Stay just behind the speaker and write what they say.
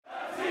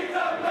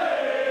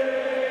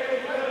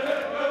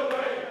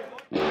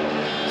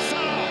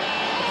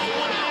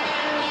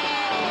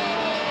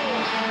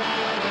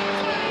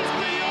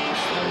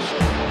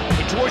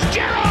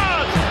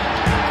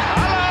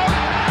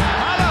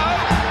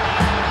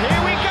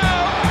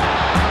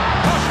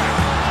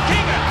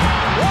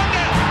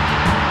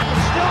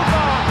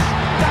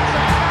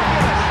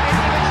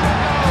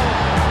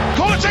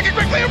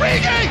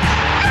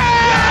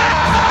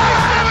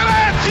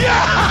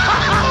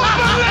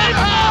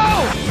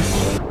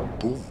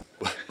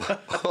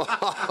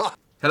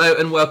Hello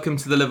and welcome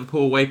to the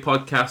Liverpool Way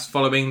podcast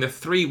following the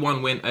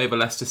 3-1 win over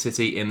Leicester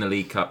City in the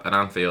League Cup at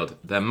Anfield.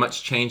 Their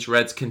much-changed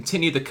Reds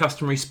continued the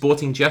customary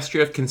sporting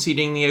gesture of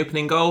conceding the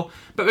opening goal,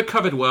 but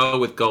recovered well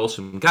with goals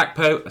from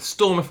Gakpo, a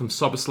stormer from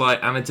Szoboszlai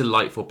and a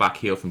delightful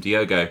backheel from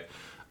Diogo.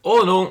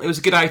 All in all, it was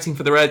a good outing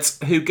for the Reds,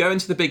 who go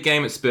into the big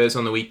game at Spurs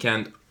on the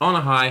weekend on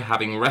a high,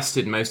 having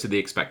rested most of the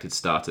expected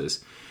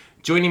starters.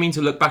 Joining me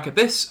to look back at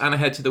this and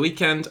ahead to the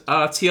weekend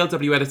are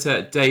TLW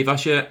editor Dave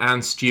Usher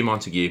and Stu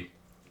Montagu.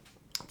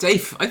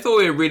 Dave, I thought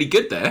we were really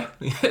good there.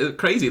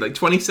 Crazy,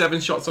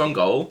 27 shots on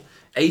goal,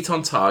 8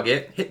 on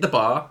target, hit the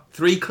bar,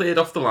 3 cleared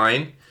off the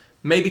line.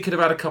 Maybe could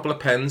have had a couple of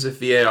pens if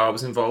VAR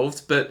was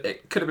involved, but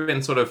it could have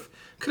been could have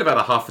had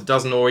a half a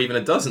dozen or even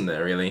a dozen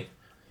there, really.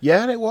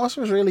 Yeah, it was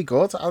really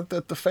good.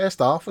 The first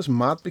half was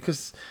mad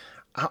because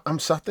I'm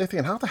sat there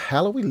thinking, how the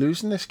hell are we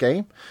losing this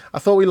game? I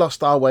thought we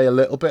lost our way a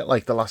little bit,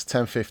 the last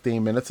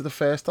 10-15 minutes of the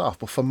first half,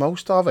 but for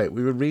most of it,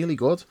 we were really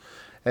good.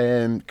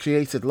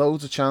 Created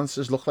loads of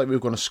chances, looked like we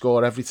were going to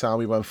score every time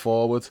we went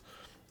forward.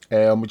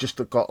 We just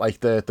got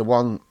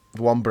the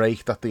one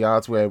break that they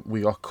had where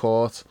we got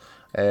caught.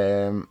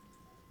 Don't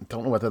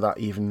know whether that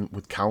even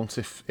would count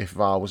if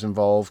VAR was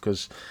involved,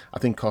 because I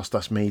think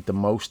Costas made the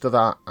most of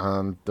that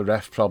and the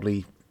ref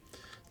probably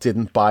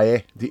didn't buy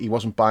it. He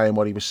wasn't buying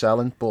what he was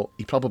selling, but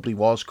he probably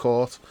was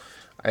caught.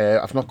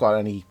 I've not got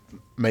any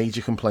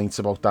major complaints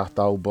about that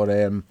though, but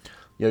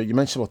you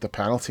mentioned about the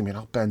penalty. I mean,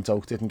 how Ben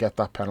Doak didn't get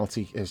that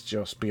penalty is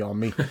just beyond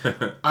me.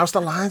 How's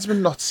the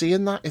linesman not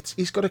seeing that?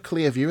 He's got a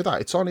clear view of that.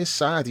 It's on his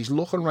side. He's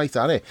looking right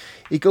at it.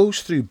 He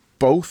goes through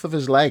both of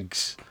his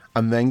legs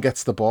and then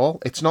gets the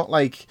ball. It's not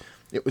like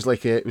it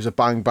was a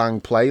bang bang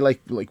play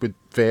like with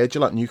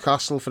Virgil at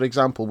Newcastle, for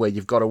example, where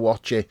you've got to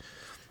watch it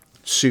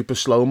super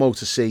slow-mo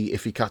to see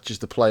if he catches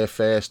the player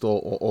first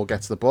or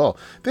gets the ball.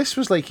 This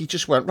was he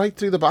just went right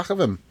through the back of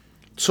him,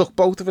 took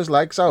both of his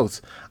legs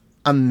out,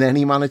 and then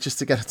he manages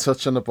to get a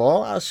touch on the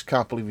ball. I just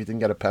can't believe he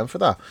didn't get a pen for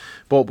that.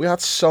 But we had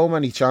so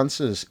many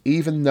chances,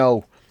 even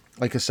though,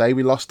 like I say,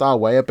 we lost our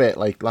way a bit,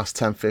 last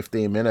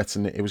 10-15 minutes,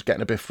 and it was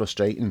getting a bit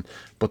frustrating.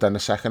 But then the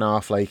second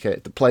half,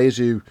 the players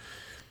who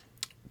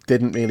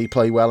didn't really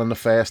play well in the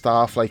first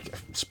half,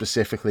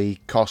 specifically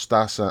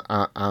Costas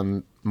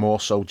and more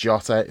so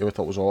Jota, who I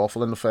thought was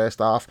awful in the first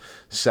half.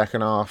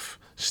 Second half,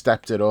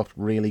 stepped it up,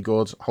 really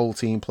good. Whole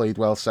team played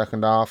well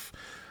second half.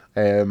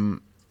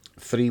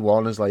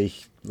 3-1 is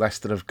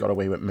Leicester have got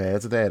away with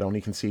murder there, only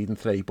conceding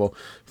 3, but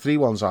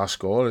 3-1's our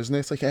score, isn't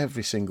it?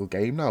 Every single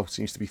game now, it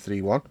seems to be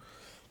 3-1.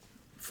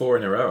 4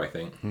 in a row, I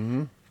think.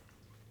 Mm-hmm.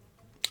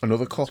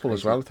 Another couple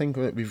as well, I think.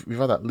 We've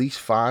had at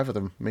least 5 of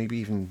them, maybe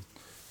even...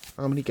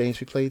 How many games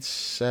we played?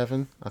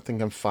 7. I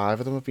think 5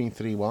 of them have been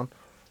 3-1.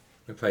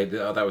 We played...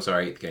 Oh, that was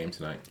our 8th game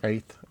tonight.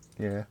 8th,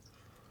 yeah.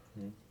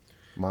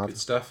 Mad. Good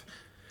stuff.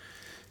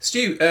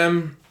 Stu,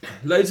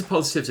 loads of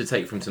positives to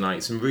take from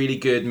tonight. Some really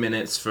good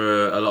minutes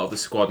for a lot of the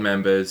squad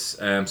members.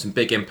 Some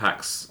big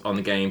impacts on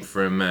the game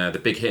from the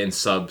big hit and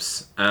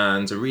subs.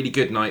 And a really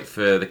good night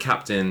for the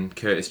captain,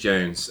 Curtis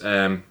Jones.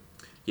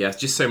 It's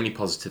just so many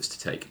positives to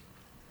take.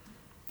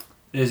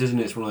 It is, isn't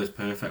it? It's one of those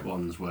perfect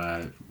ones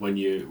where when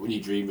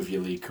you dream of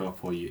your League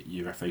Cup or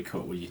your FA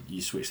Cup where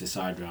you switch the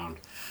side round,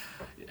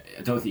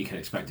 I don't think you can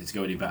expect it to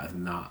go any better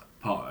than that,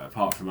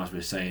 apart from, as we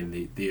were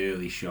saying, the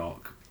early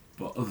shock.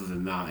 But other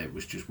than that, it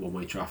was just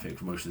one-way traffic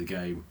for most of the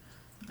game.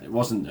 It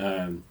wasn't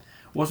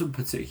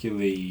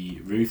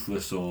particularly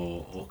ruthless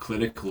or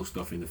clinical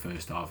stuff in the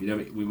first half.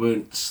 We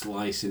weren't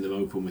slicing them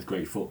open with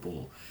great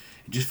football.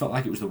 It just felt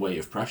like it was the weight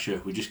of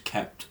pressure. We just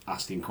kept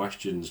asking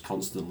questions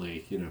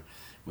constantly.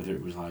 Whether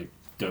it was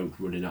Doak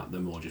running at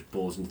them or just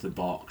balls into the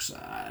box.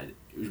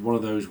 It was one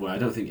of those where I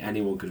don't think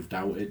anyone could have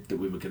doubted that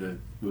we were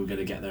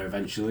gonna get there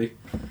eventually.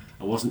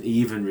 I wasn't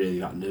even really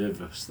that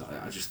nervous.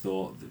 I just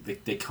thought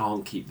that they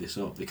can't keep this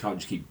up. They can't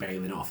just keep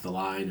bailing off the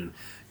line and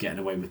getting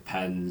away with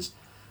pens.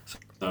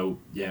 So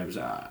yeah, it was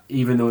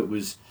even though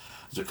there's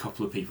a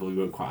couple of people who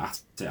weren't quite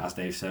at it, as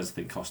Dave says. I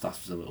think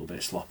Costas was a little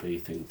bit sloppy. I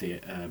think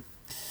the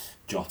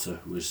Jota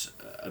was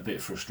a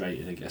bit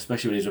frustrating,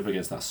 especially when he was up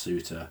against that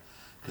Suter.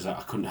 Because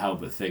I couldn't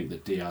help but think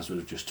that Diaz would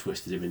have just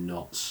twisted him in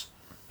knots.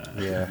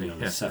 The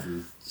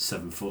 7'9"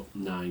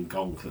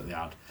 gonk that they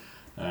had.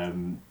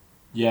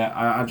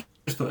 I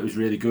just thought it was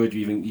really good.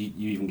 You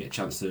even get a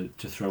chance to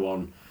throw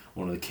on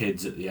one of the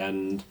kids at the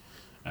end.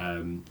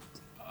 On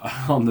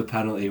the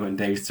penalty, when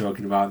Dave's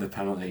talking about the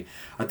penalty,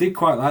 I did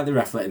quite like the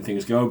ref letting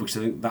things go, because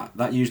I think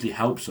that usually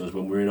helps us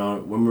when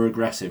we're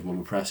aggressive, when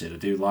we're pressing. I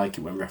do like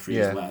it when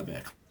referees let a bit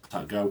of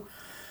that go.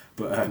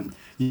 But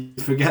you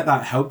forget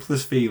that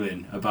helpless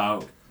feeling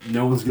about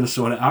no one's going to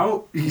sort it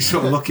out. You're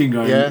sort of looking,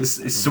 going,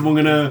 is someone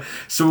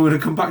gonna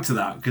come back to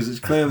that? Because it's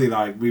clearly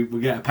we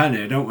get a pen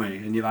here, don't we?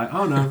 And you're like,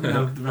 oh no,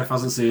 the ref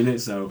hasn't seen it,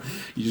 so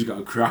you just got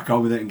to crack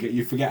on with it and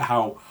you forget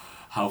how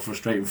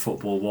frustrating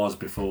football was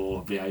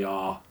before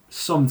VAR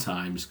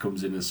sometimes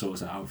comes in and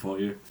sorts it out for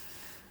you.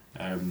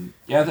 I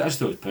just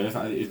thought it was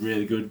perfect. It was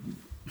really good.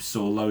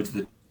 Saw loads of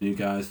the new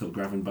guys. Thought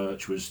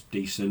Gravenberch was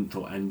decent.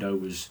 Thought Endo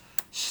was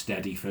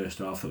steady first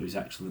half. Thought he was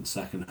excellent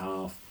second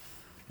half.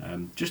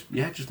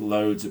 Just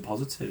loads of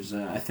positives.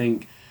 I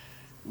think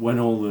when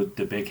all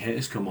the big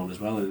hitters come on as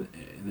well in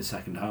the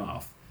second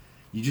half,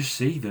 you just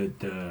see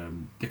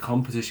the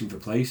competition for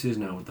places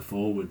now with the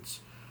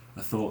forwards.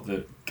 I thought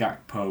that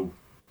Gakpo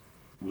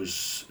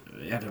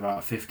he had about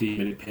a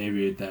 15-minute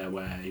period there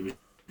where he was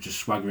just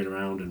swaggering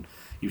around and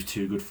he was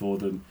too good for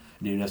them.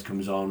 Nunes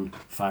comes on,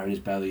 firing his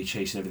belly,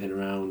 chasing everything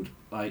around.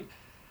 Like,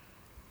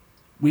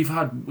 we've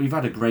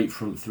had a great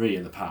front three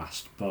in the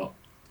past, but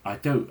I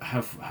don't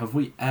have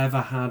we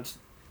ever had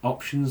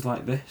options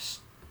like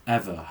this?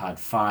 Ever had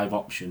 5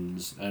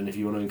 options, and if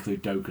you want to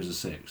include Doak as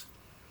a 6th,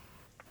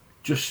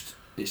 just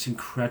it's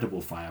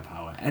incredible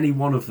firepower. Any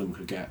one of them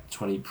could get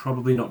 20.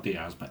 Probably not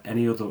Diaz, but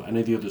any of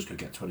the others could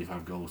get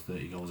 25 goals,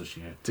 30 goals this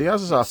year.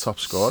 Diaz is our top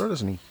scorer,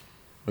 isn't he?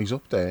 He's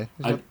up there.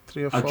 He's got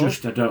 3 or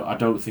 4. I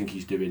don't think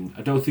he's doing.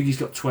 I don't think he's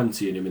got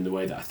 20 in him in the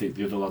way that I think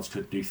the other lads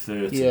could do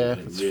 30. Yeah,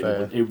 that's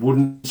fair. It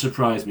wouldn't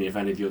surprise me if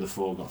any of the other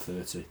 4 got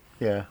 30.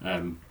 Yeah.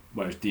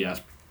 Whereas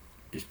Diaz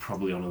is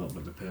probably on a little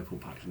bit of a purple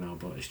patch now,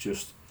 but it's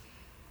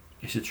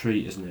a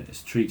treat, isn't it?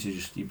 It's a treat to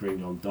just you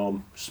bring on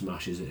Dom,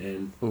 smashes it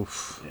in.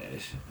 Oof.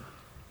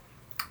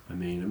 I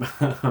mean,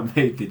 I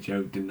made the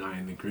joke, didn't I,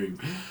 in the group?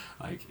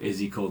 Like, is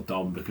he called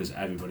Dom because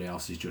everybody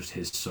else is just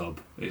his sub?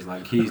 It's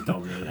like, he's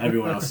dominant,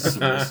 everyone else is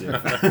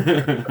submissive.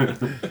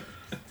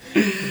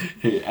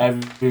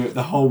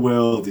 The whole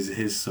world is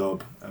his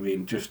sub. I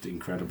mean, just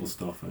incredible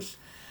stuff.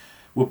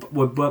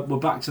 We're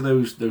back to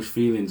those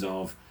feelings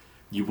of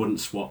you wouldn't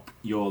swap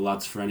your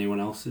lads for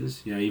anyone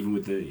else's. You know, even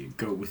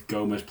with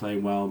Gomez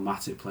playing well,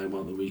 Matic playing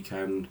well at the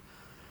weekend,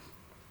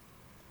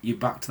 you're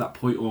back to that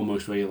point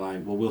almost where you're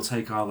like, well, we'll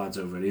take our lads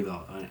over any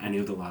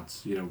other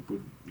lads. You know,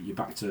 you're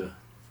back to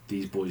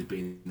these boys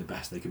being the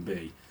best they can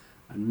be,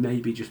 and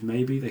maybe, just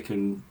maybe, they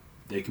can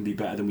be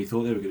better than we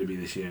thought they were going to be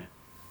this year.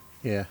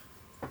 Yeah,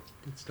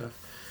 good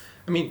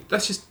stuff. I mean,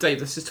 let's just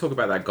talk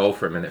about that goal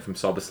for a minute from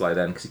Szoboszlai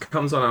then, because he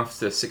comes on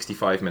after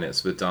 65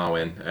 minutes with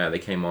Darwin. They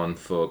came on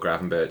for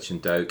Gravenberch and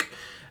Doak,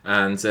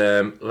 and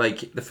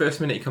the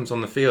first minute he comes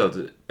on the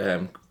field,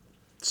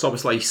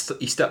 Szoboszlai,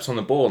 he steps on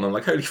the ball and I'm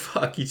like, holy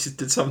fuck, he just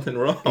did something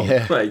wrong.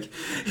 Yeah. Like,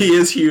 he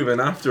is human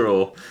after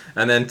all.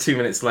 And then 2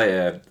 minutes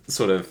later,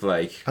 sort of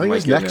like, I think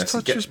his next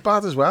touch was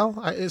bad as well.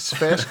 His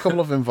first couple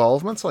of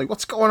involvements, like,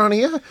 what's going on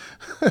here?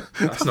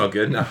 That's not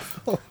good enough.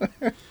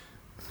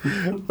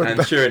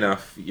 And sure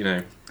enough,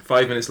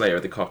 5 minutes later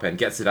at the cop end,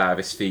 gets it out of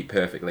his feet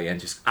perfectly and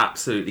just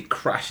absolutely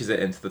crashes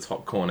it into the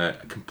top corner.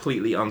 A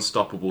completely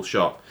unstoppable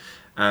shot.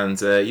 And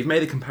you've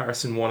made a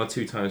comparison 1 or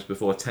 2 times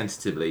before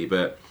tentatively,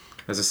 but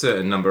there's a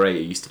certain number 8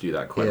 who used to do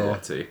that quite a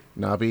lot too.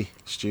 Naby,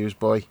 Stu's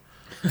boy.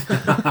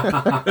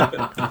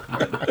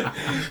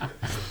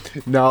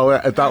 No,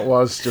 that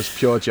was just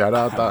pure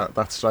Gerrard,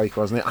 that strike,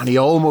 wasn't it? And he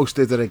almost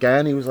did it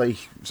again. He was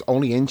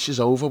only inches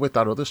over with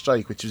that other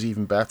strike, which was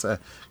even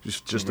better.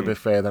 Just a bit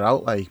further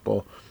out,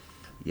 but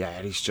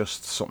yeah, he's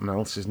just something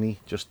else, isn't he?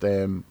 Just,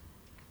 I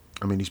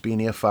mean, he's been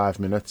here 5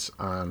 minutes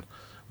and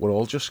we're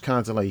all just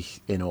kind of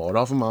in awe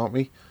of him, aren't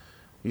we?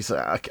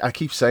 I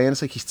keep saying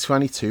it's like he's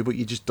 22, but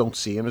you just don't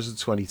see him as a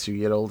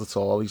 22-year-old at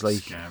all. He's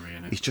scary,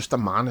 isn't it? He's just a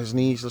man, isn't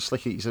he? He's just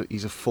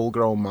he's a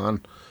full-grown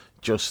man.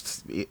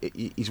 Just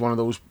he's one of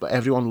those.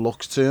 Everyone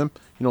looks to him.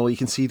 You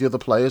can see the other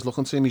players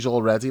looking to him. He's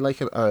already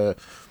like a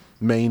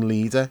main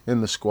leader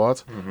in the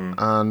squad,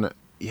 and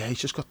yeah, he's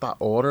just got that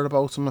aura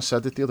about him. I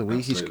said it the other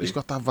week. He's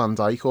got that Van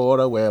Dijk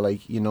aura where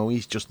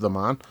he's just the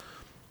man.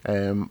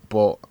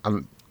 But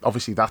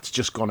obviously that's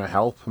just gonna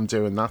help him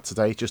doing that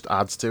today. It just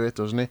adds to it,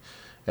 doesn't it?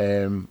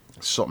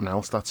 Something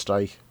else, that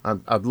strike.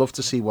 I'd love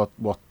to see what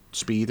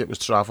speed it was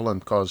travelling,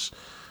 because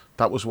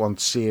that was one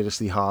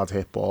seriously hard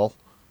hit ball.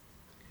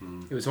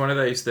 It was one of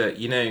those that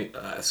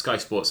Sky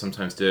Sports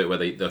sometimes do it where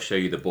they'll show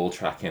you the ball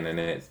tracking, and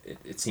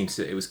it seems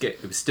it was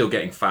still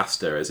getting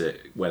faster as it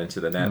went into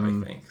the net.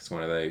 I think it's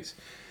one of those.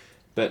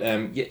 But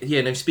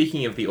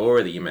speaking of the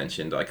aura that you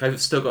mentioned,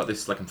 I've still got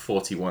this, I'm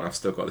 41, I've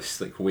still got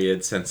this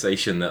weird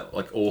sensation that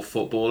all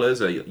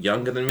footballers are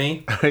younger than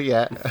me.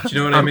 Yeah. Do you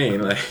know what I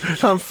mean?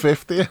 I'm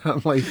 50.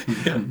 I'm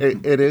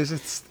it is.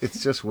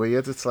 It's just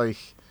weird. It's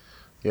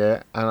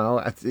yeah, I know.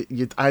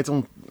 I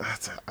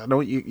know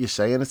what you're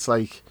saying. It's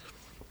I'll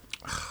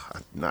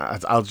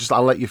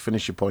let you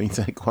finish your point.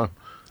 Go on.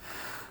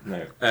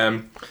 No.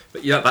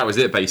 But yeah, that was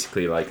it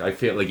basically. I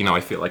feel like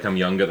I'm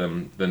younger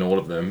than all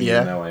of them.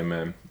 Yeah. Even though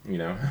I'm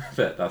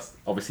but that's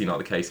obviously not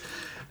the case.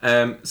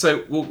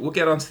 So we'll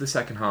get on to the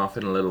second half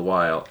in a little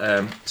while.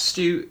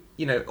 Stu,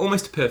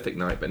 almost a perfect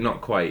night, but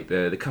not quite.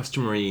 The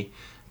customary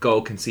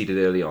goal conceded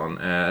early on.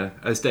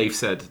 As Dave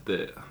said,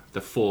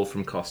 the fall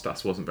from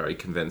Costas wasn't very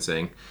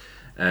convincing.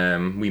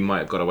 We might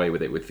have got away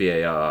with it with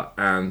VAR,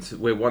 and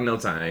we're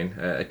 1-0 down.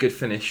 A good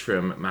finish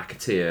from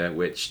McAteer,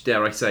 which,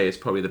 dare I say, is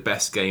probably the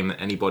best game that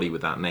anybody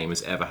with that name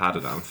has ever had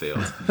at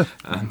Anfield.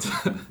 And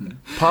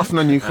apart from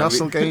the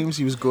Newcastle games,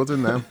 he was good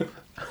in them.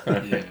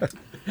 Yeah.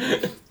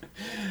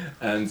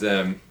 And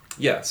so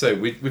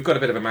we've got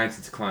a bit of a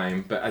mountain to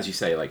climb, but as you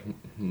say,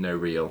 no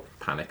real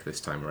panic this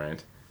time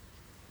around.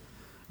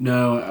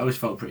 No, I always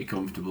felt pretty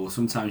comfortable.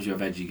 Sometimes you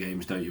have edgy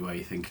games, don't you, where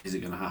you think, is it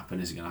going to happen?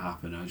 Is it going to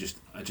happen? I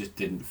just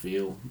didn't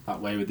feel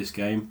that way with this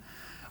game.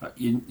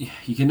 You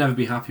can never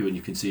be happy when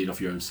you concede off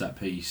your own set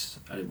piece.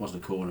 It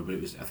wasn't a corner, but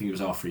I think it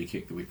was our free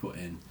kick that we put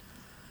in.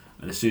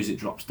 And as soon as it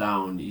drops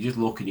down, you just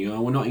look and you go,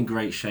 oh, we're not in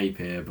great shape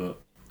here, but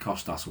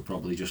Costas will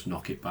probably just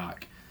knock it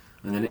back.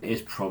 And then it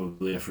is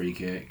probably a free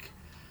kick.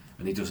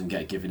 And he doesn't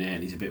get given it,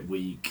 and he's a bit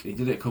weak. He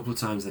did it a couple of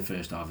times in the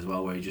first half as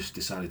well, where he just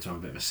decided to have a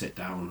bit of a sit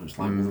down. It's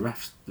like, well,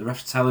 the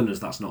ref's telling us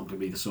that's not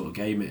going to be the sort of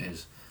game it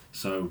is,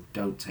 so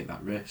don't take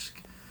that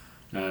risk.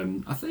 I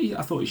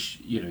thought he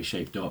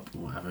shaped up or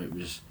whatever. It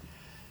was,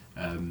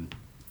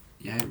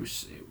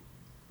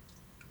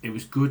 it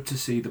was good to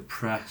see the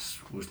press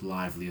was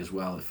lively as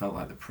well. It felt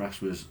like the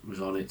press was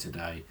on it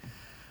today,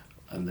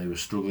 and they were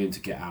struggling to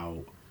get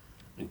out.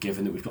 And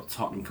given that we've got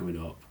Tottenham coming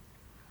up,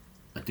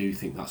 I do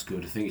think that's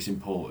good. I think it's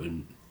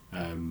important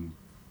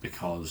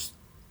because,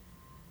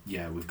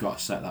 we've got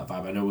to set that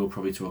vibe. I know we'll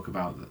probably talk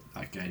about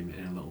that game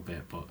in a little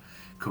bit, but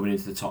coming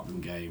into the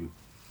Tottenham game,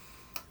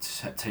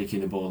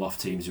 taking the ball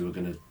off teams who are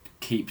going to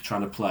keep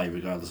trying to play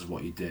regardless of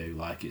what you do,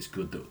 like, it's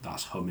good that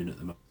that's humming at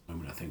the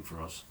moment, I think,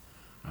 for us.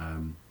 I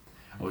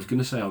was going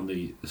to say on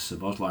the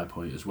Szoboszlai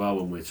point as well,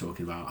 when we're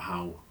talking about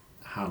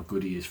how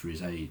good he is for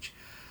his age.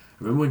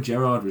 I remember when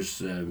Gerrard was,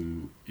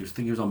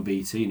 he was on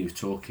BT and he was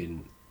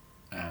talking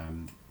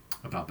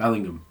about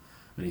Bellingham,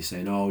 and he's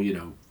saying,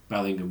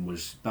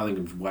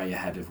 Bellingham's way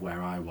ahead of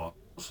where I was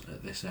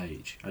at this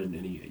age, and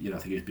he, I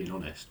think he was being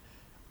honest.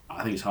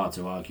 I think it's hard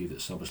to argue that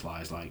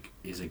Szoboszlai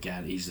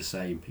he's the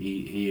same.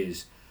 He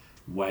is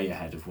way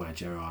ahead of where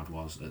Gerrard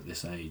was at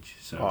this age.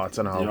 So I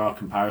don't know. There are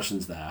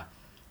comparisons there.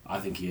 I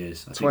think he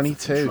is.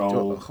 22.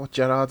 What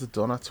Gerrard had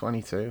done at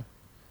 22.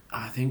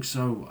 I think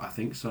so. I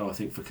think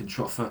for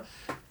control,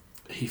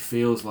 he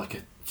feels like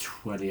a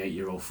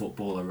 28-year-old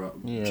footballer.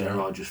 Yeah.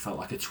 Gerrard just felt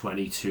like a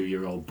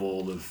 22-year-old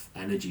ball of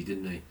energy,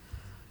 didn't he?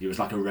 He was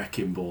like a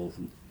wrecking ball.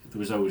 There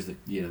was always the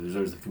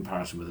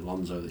comparison with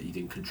Alonso that he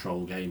didn't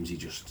control games.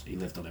 He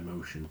lived on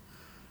emotion.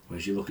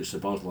 Whereas you look at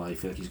Szoboszlai, I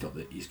feel like he's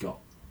got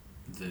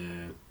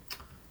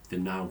the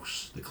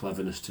nous, the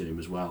cleverness to him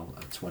as well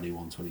at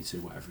 21,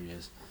 22, whatever he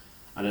is.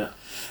 And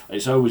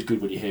it's always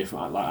good when you hear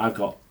from,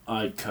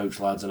 I coach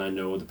lads and I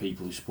know other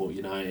people who support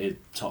United,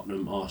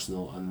 Tottenham,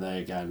 Arsenal, and they,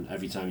 again,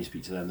 every time you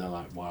speak to them, they're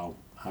like, wow,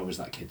 how is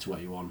that kid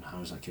 21? How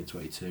is that kid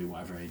 22?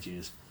 Whatever age he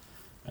is.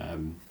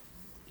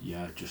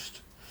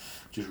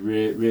 Just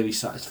really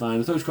satisfying.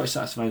 I thought it was quite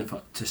satisfying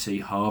to see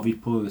Harvey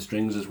pulling the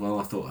strings as well.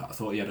 I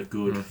thought he had a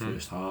good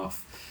first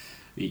half.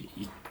 He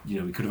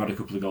could have had a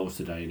couple of goals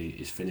today, and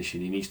he's finishing.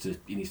 He needs to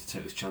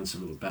take his chance a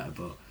little better,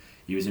 but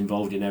he was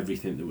involved in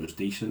everything that was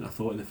decent. I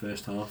thought in the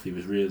first half he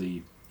was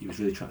really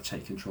trying to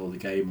take control of the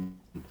game.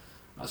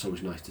 That's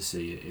always nice to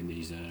see in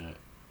these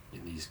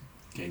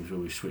games where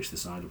we switch the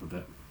side up a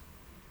bit.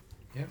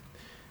 Yeah,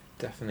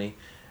 definitely.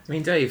 I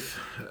mean, Dave,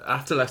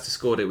 after Leicester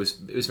scored, it was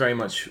very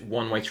much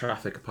one-way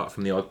traffic apart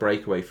from the odd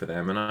breakaway for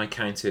them, and I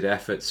counted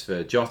efforts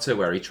for Jota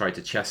where he tried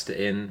to chest it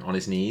in on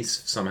his knees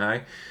somehow.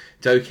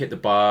 Doak hit the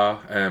bar.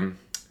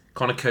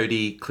 Connor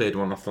Cody cleared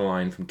one off the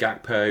line from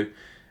Gakpo.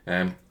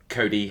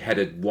 Cody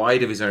headed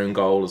wide of his own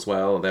goal as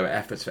well. There were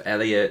efforts for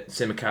Elliott,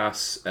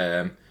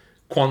 Tsimikas.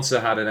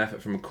 Quansah had an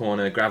effort from a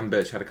corner.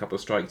 Gravenberch had a couple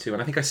of strikes too.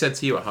 And I think I said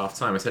to you at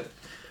half-time, I said,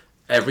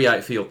 every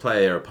outfield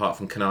player apart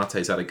from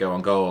Konate's had a go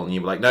on goal. And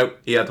you were like, nope,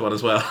 he had one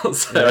as well.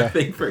 So yeah. I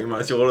think pretty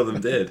much all of them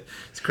did.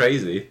 It's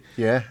crazy.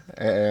 Yeah.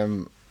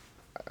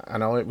 I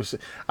know it was.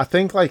 I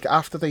think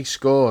after they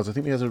scored, I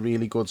think we had a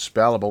really good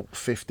spell, about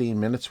 15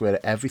 minutes, where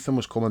everything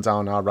was coming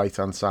down our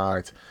right-hand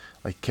side.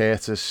 Like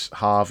Curtis,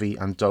 Harvey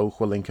and Doak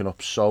were linking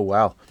up so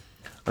well.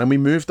 And we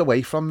moved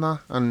away from that,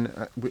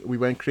 and we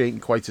weren't creating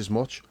quite as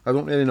much. I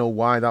don't really know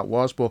why that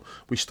was, but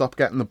we stopped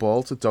getting the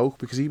ball to Doak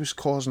because he was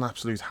causing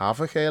absolute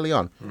havoc early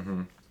on.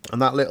 Mm-hmm.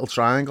 And that little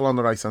triangle on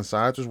the right-hand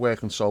side was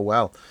working so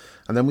well.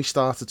 And then we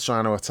started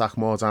trying to attack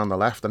more down the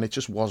left, and it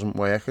just wasn't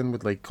working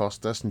with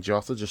Costas and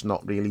Jota just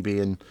not really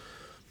being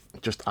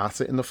just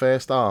at it in the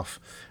first half.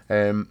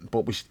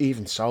 But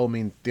even so, I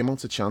mean, the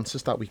amount of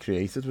chances that we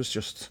created was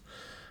just...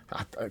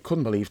 I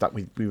couldn't believe that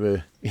we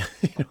were,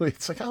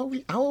 it's like, how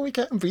are we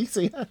getting beat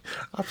here?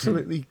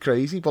 Absolutely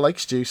crazy. But like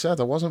Stu said,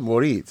 I wasn't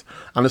worried.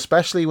 And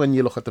especially when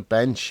you look at the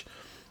bench,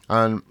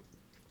 and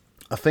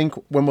I think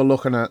when we're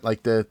looking at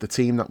the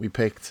team that we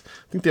picked,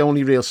 I think the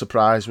only real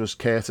surprise was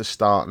Curtis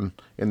starting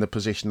in the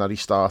position that he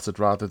started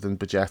rather than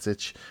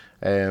Bajcetic.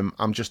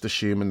 I'm just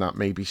assuming that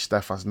maybe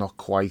Stefan's not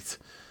quite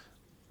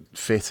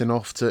fit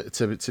enough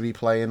to be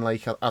playing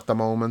at the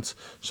moment,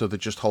 so they're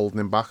just holding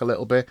him back a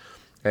little bit.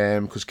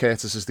 Because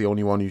Curtis is the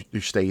only one who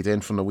stayed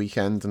in from the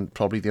weekend, and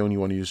probably the only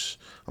one who's,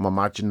 I'm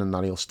imagining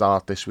that he'll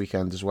start this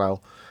weekend as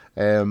well.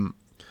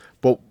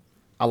 But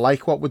I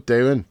like what we're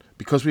doing,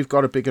 because we've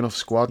got a big enough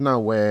squad now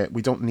where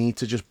we don't need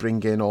to just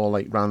bring in all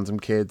random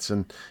kids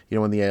and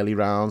in the early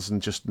rounds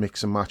and just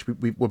mix and match.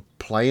 We're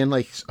playing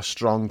a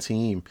strong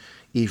team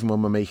even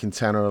when we're making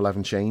 10 or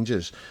 11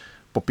 changes.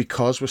 But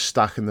because we're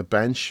stacking the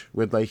bench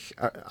with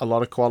a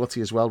lot of quality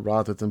as well,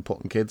 rather than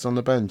putting kids on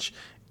the bench,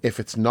 if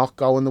it's not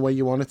going the way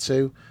you want it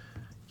to,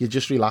 you're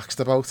just relaxed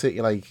about it.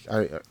 You're like,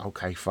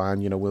 okay,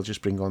 fine, we'll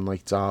just bring on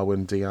like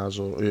Darwin, Diaz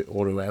or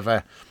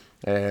whoever.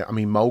 I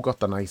mean, Mo got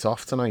the night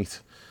off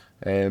tonight.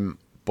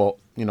 But,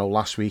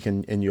 last week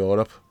in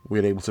Europe, we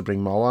were able to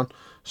bring Mo on.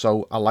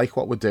 So I like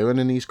what we're doing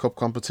in these cup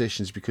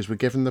competitions because we're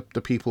giving the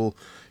people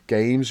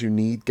games who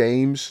need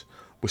games.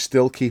 We're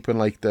still keeping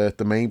like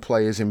the main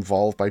players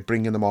involved by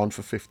bringing them on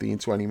for 15,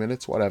 20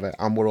 minutes, whatever.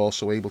 And we're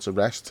also able to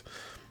rest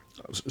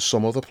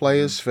some other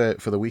players for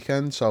the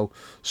weekend. So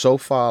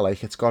far,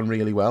 like, it's gone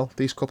really well,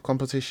 these cup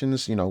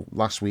competitions,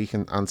 last week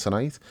and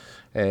tonight.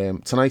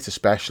 Tonight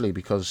especially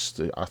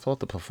because I thought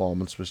the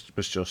performance was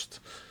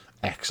just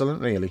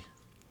excellent, really.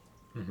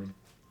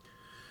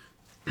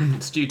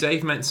 Stu,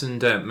 Dave mentioned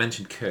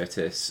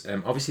Curtis.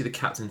 Obviously the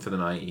captain for the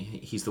night.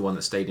 He's the one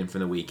that stayed in for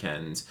the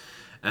weekend.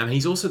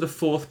 He's also the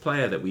fourth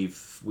player that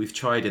we've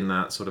tried in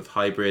that sort of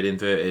hybrid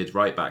inverted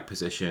right back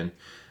position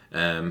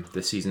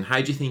this season.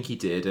 How do you think he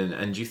did?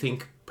 And do you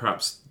think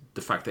perhaps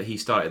the fact that he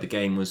started the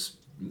game was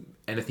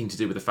anything to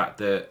do with the fact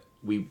that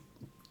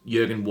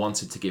Jurgen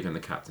wanted to give him the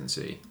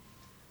captaincy?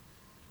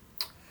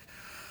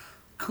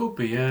 Could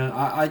be, yeah.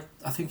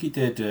 I think he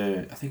did.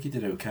 I think he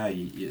did okay.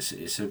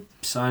 It's a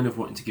sign of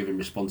wanting to give him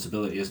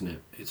responsibility, isn't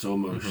it? It's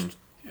almost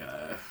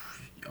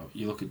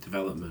you look at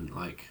development,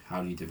 like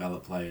how do you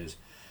develop players,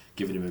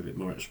 giving him a bit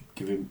more,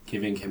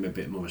 giving him a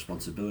bit more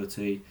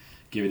responsibility,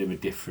 giving him a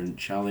different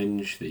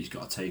challenge that he's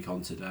got to take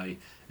on today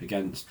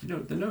against.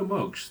 They're no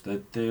mugs.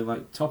 They're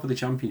like top of the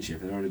championship.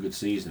 They're on a good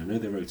season. I know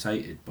they're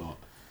rotated, but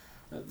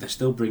they're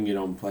still bringing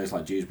on players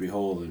like Dewsbury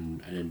Hall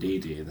and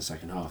Ndidi in the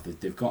second half.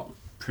 They've got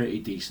pretty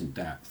decent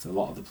depth. A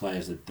lot of the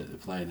players that they're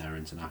playing there are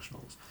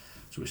internationals,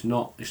 so it's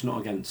not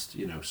against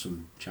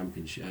some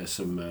championship,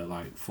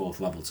 like fourth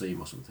level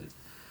team or something.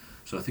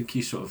 So I think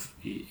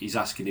he's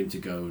asking him to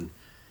go, and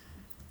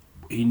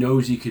he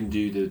knows he can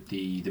do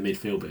the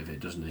midfield bit of it,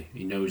 doesn't he?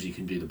 He knows he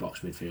can do the box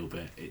midfield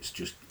bit. It's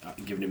just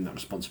giving him that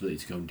responsibility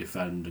to go and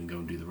defend and go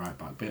and do the right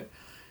back bit.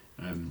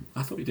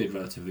 I thought he did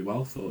relatively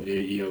well. Thought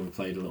he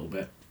overplayed a little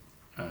bit.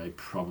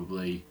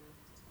 Probably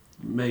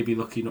maybe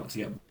lucky not to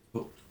get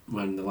booked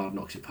when the lad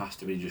knocks it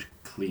past him. He just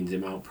cleans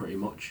him out pretty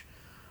much.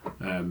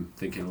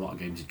 Thinking a lot of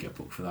games he'd get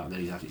booked for that, and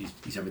then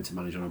he's having to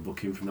manage on a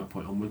booking from that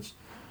point onwards.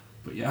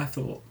 But yeah, I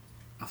thought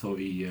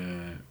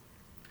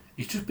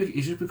he's just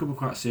become a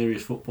quite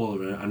serious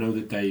footballer. I know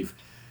that Dave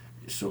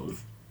sort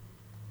of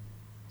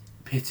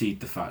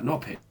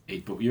not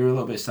pitied, but you were a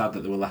little bit sad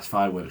that there were less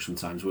fireworks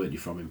sometimes, weren't you,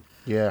 from him?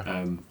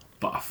 Yeah.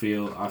 But I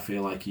feel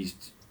like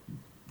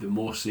the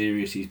more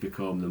serious he's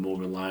become, the more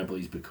reliable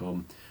he's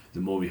become,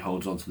 the more he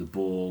holds onto the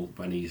ball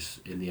when he's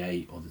in the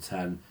 8 or the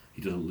 10.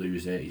 He doesn't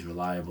lose it, he's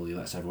reliable, he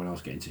lets everyone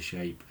else get into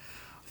shape.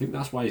 I think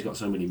that's why he's got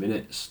so many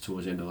minutes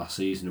towards the end of last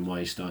season and why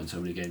he's starting so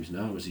many games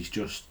now, is he's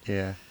just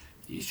a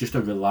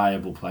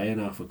reliable player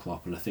now for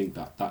Klopp, and I think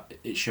that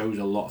it shows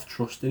a lot of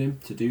trust in him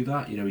to do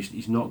that.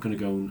 He's not going to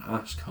go and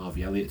ask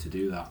Harvey Elliott to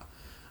do that,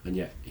 and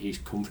yet he's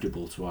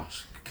comfortable to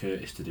ask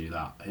Curtis to do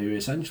that, who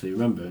essentially,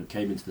 remember,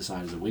 came into the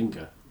side as a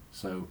winger.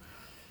 So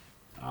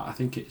I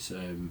think it's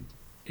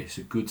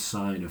a good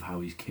sign of how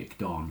he's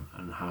kicked on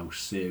and how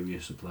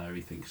serious a player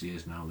he thinks he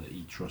is now that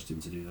he trusts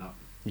him to do that.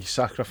 He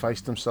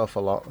sacrificed himself a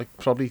lot. Like,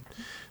 probably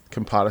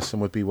comparison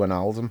would be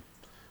Wijnaldum.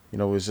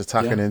 His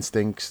attacking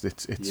instincts.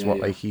 It's what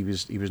like he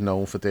was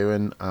known for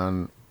doing,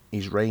 and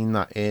he's reined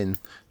that in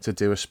to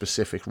do a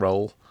specific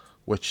role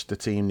which the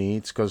team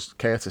needs. Because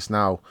Curtis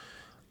now,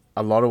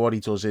 a lot of what he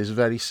does is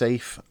very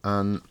safe,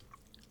 and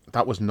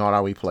that was not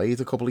how he played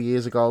a couple of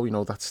years ago.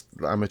 That's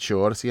a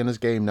maturity in his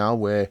game now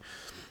where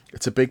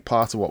it's a big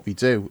part of what we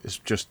do is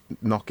just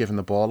not giving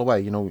the ball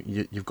away.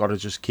 You've got to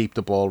just keep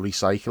the ball,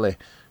 recycle it,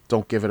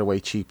 don't give it away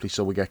cheaply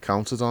so we get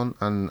counted on.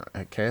 And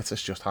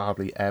Curtis just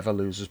hardly ever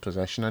loses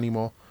possession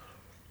anymore.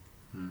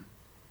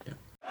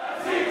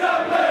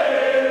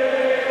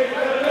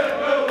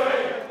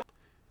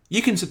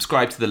 You can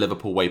subscribe to the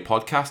Liverpool Way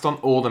podcast on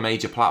all the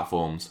major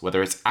platforms,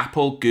 whether it's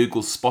Apple,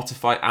 Google,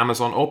 Spotify,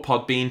 Amazon or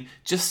Podbean.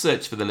 Just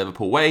search for the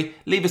Liverpool Way,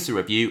 leave us a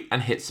review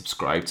and hit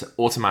subscribe to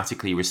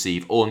automatically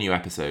receive all new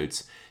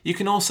episodes. You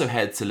can also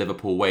head to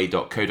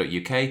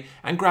liverpoolway.co.uk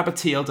and grab a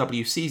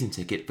TLW season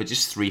ticket for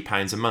just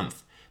 £3 a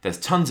month. There's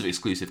tons of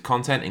exclusive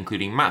content,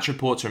 including match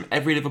reports from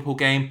every Liverpool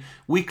game,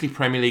 weekly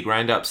Premier League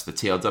roundups, the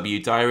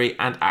TLW diary,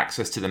 and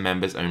access to the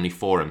members-only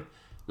forum.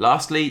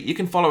 Lastly, you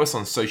can follow us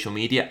on social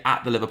media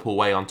at The Liverpool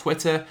Way on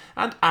Twitter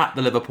and at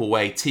The Liverpool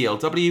Way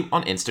TLW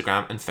on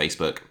Instagram and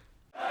Facebook.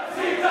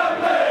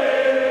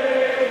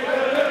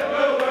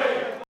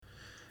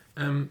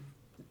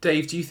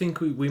 Dave, do you think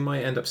we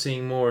might end up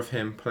seeing more of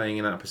him playing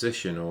in that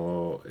position,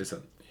 or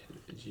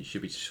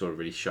should we just sort of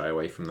really shy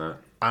away from that?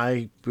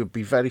 I would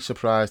be very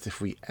surprised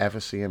if we ever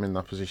see him in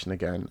that position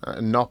again.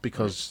 Not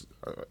because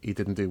he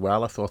didn't do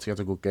well. I thought he had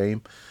a good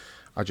game.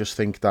 I just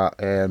think that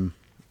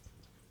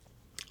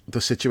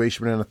the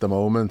situation we're in at the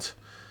moment,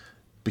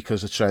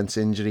 because of Trent's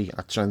injury,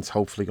 Trent's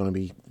hopefully going to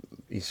be...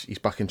 He's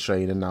back in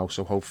training now,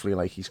 so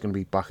hopefully he's going to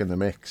be back in the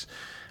mix.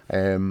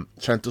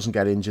 Trent doesn't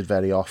get injured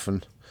very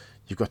often.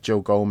 You've got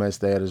Joe Gomez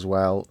there as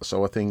well.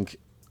 So I think,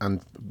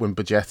 and when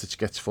Bajcetic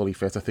gets fully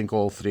fit, I think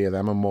all three of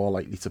them are more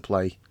likely to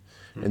play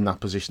in that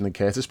position than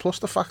Curtis. Plus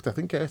the fact I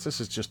think Curtis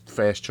is just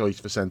first choice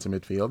for centre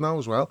midfield now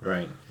as well.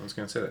 Right, I was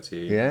going to say that to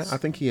you. Yeah, I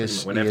think he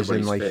is. When he is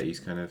everybody's in, like, fit, he's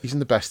kind of... he's in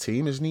the best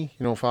team, isn't he?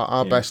 You know, for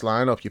our best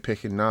lineup you're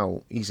picking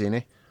now, he's in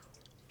it.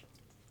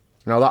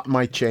 Now that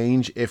might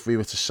change if we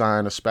were to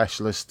sign a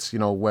specialist, you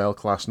know, world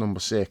class number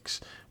 6,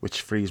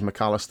 which frees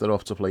McAllister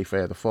up to play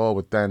further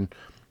forward. Then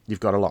you've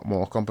got a lot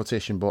more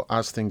competition. But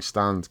as things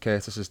stand,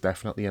 Curtis is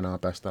definitely in our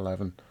best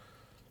 11.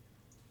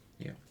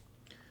 Yeah.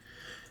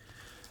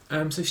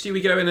 So Stu,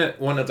 we go in at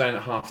 1-0 down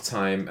at half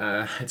time.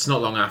 It's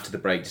not long after the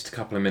break, just a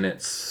couple of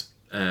minutes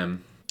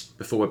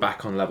before we're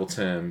back on level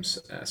terms.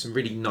 Some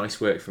really nice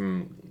work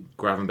from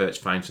Gravenberch,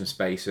 found some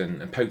space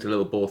and poked a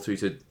little ball through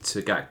to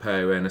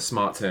Gakpo, and a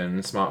smart turn and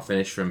a smart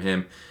finish from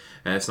him.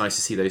 It's nice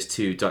to see those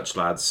two Dutch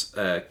lads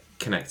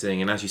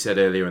connecting. And as you said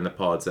earlier in the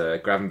pod,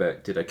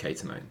 Gravenberch did okay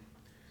tonight.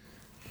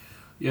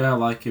 Yeah, I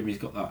like him. He's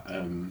got that...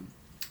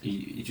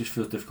 he just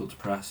feels difficult to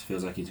press.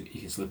 Feels like he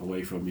can slip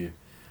away from you.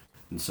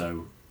 And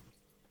so,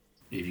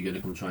 if you're going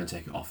to come try and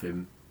take it off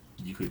him,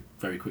 you could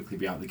very quickly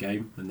be out of the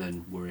game, and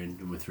then we're in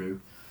and we're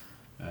through.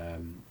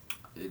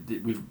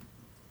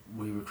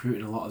 We're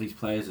recruiting a lot of these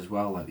players as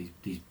well, like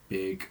these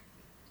big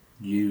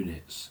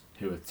units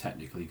who are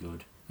technically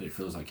good. And it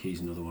feels like he's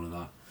another one of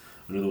that.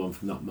 Another one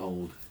from that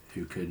mould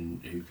who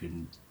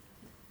can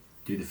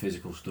do the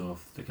physical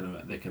stuff. They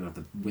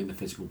can win the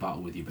physical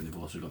battle with you, but they've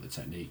also got the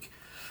technique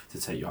to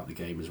take you out of the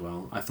game as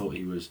well. I thought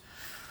he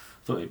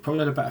probably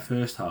had a better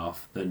first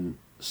half than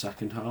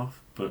second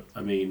half, but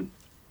I mean,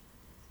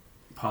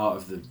 part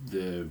of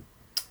the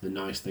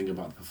nice thing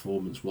about the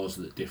performance was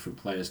that different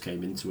players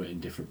came into it in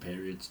different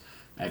periods.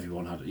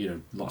 Everyone had,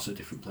 lots of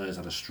different players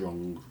had a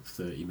strong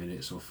 30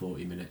 minutes or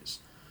 40 minutes.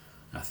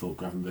 I thought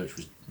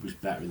Gravenberch was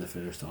better in the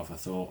first half. I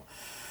thought,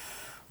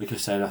 like I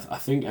said, I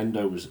think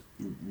Endo was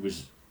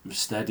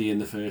steady in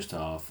the first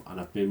half, and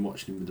I've been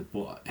watching him with the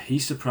ball. He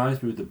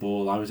surprised me with the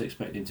ball. I was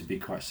expecting him to be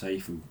quite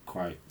safe and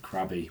quite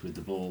crabby with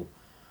the ball.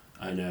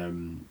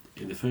 And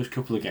in the first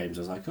couple of games,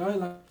 I was like, oh, he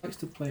likes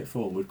to play it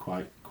forward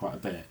quite a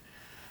bit.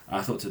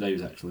 I thought today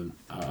was excellent.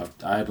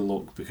 I had a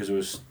look, because I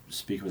was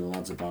speaking with the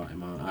lads about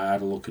him. I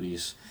had a look at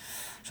his...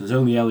 So there's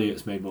only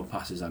Elliott's made more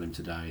passes than him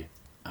today,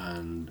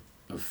 and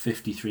of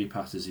 53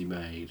 passes he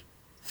made,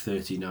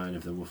 39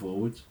 of them were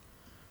forwards.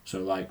 So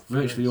like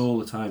virtually all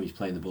the time he's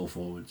playing the ball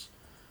forwards.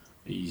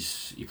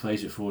 He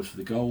plays it forwards for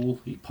the goal.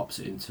 He pops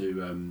it into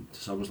to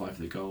Szoboszlai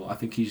for the goal. I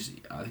think he's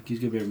going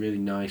to be a really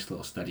nice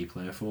little steady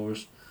player for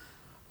us.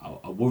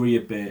 I worry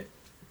a bit,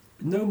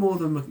 no more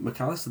than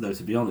McAllister though,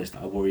 to be honest.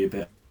 I worry a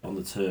bit on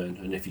the turn,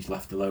 and if he's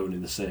left alone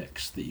in the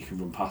 6, that you can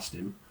run past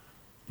him.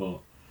 But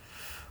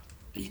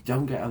you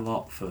don't get a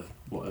lot for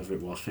whatever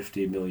it was,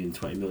 15 million,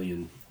 20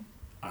 million,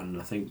 and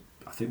I think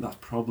that's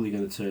probably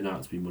going to turn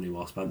out to be money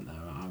well spent there.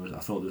 I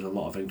thought there's a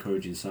lot of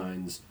encouraging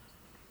signs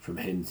from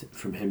him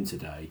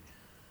today,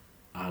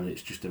 and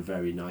it's just a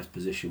very nice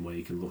position where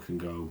you can look and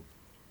go,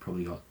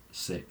 probably got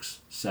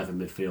 6, 7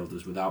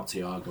 midfielders without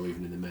Thiago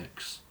even in the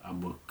mix,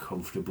 and we're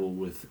comfortable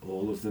with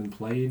all of them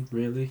playing,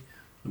 really.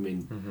 I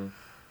mean,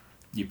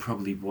 you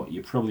probably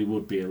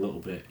would be a little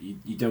bit...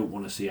 You don't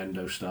want to see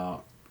Endo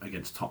start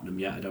against Tottenham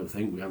yet, I don't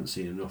think. We haven't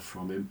seen enough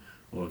from him,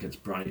 or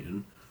against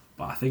Brighton.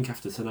 But I think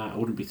after tonight, I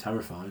wouldn't be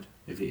terrified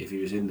if he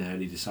was in there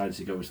and he decided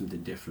to go with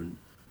something different.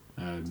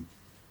 I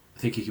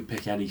think he could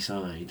pick any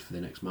side for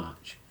the next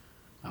match,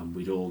 and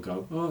we'd all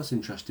go, oh, that's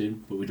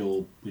interesting, but we'd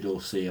all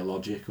see a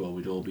logic, or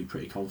we'd all be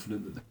pretty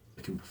confident that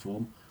they can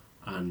perform.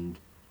 And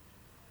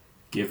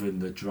given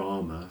the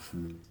drama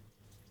from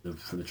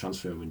the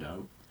transfer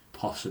window,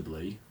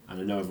 possibly,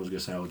 and I know everyone's going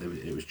to say,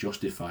 oh, it was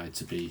justified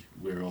to be,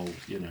 we're all,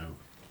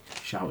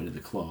 shouting at the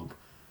club.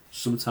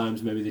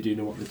 Sometimes maybe they do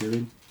know what they're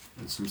doing,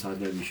 and sometimes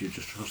maybe you should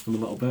just trust them a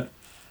little bit.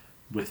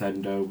 With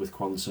Endo, with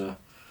Kwanzaa,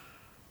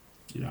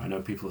 I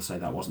know people say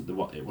it wasn't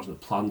a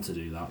plan to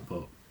do that,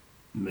 but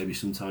maybe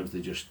sometimes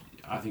they just,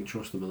 I think,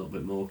 trust them a little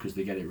bit more because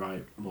they get it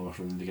right more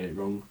often than they get it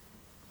wrong.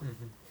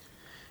 Mm-hmm.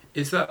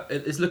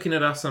 Is looking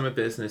at our summer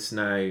business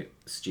now,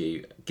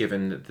 Stu,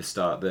 given the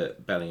start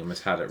that Bellingham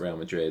has had at Real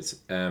Madrid,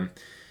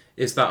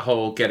 is that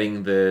whole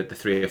getting the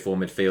 3 or 4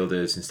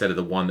 midfielders instead of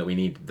the one that we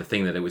need, the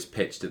thing that it was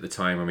pitched at the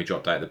time when we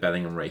dropped out the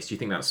Bellingham race, do you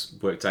think that's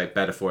worked out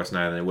better for us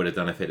now than it would have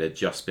done if it had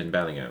just been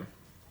Bellingham?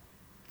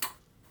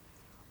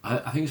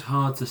 I think it's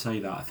hard to say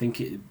that. I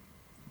think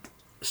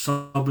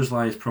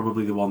Szoboszlai is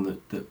probably the one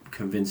that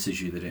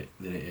convinces you that it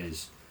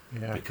is.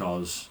 Yeah.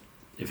 Because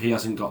if he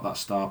hasn't got that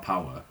star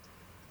power,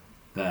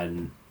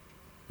 then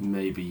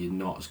maybe you're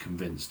not as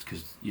convinced,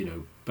 because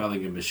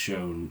Bellingham is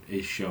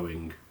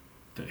showing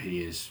that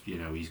he is,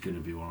 he's going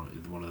to be one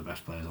of the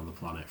best players on the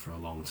planet for a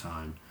long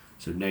time.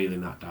 So nailing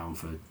that down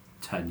for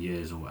 10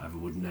 years or whatever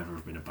would never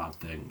have been a bad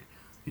thing.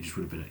 It just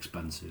would have been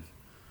expensive.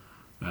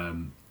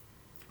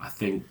 I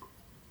think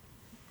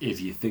if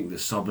you think that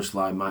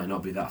Szoboszlai might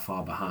not be that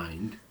far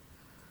behind,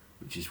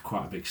 which is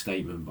quite a big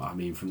statement, but I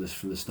mean from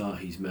the start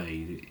he's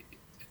made,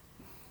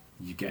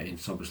 you get in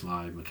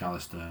Szoboszlai,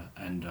 McAllister,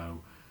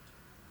 Endo,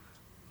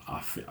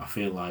 I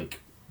feel like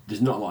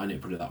there's not a lot in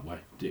it, put it that way.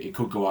 It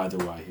could go either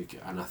way,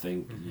 and I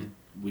think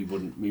we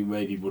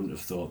maybe wouldn't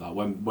have thought that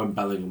when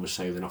Bellingham was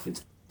sailing off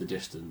into the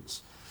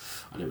distance,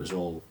 and it was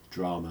all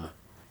drama.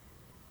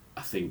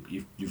 I think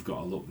you've got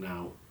to look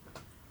now,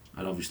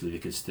 and obviously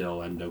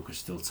Endo could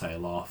still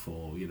tail off,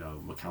 or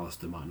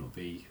McAllister might not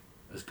be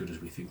as good as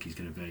we think he's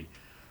going to be,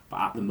 but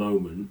at the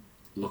moment,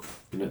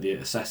 looking at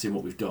assessing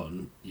what we've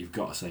done, you've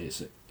got to say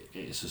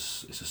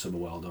it's a summer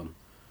well done.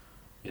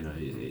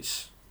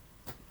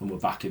 And we're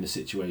back in a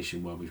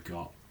situation where we've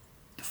got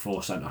the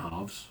 4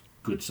 centre-halves,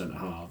 good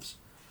centre-halves,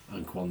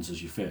 and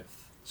Kwanzaa's your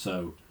 5th.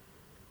 So,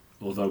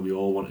 although we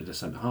all wanted a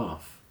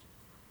centre-half,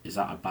 is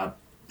that a bad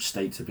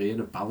state to be in,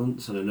 a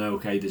balance? And I know,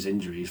 okay, there's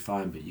injuries,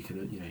 fine, but you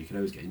can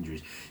always get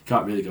injuries. You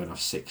can't really go and have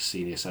 6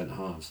 senior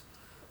centre-halves.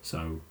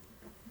 So,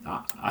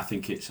 I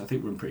think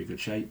we're in pretty good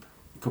shape.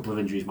 A couple of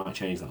injuries might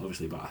change that,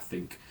 obviously, but I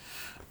think,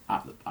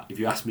 if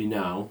you ask me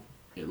now,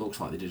 it looks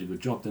like they did a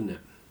good job, didn't it?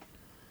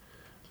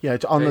 Yeah,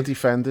 on the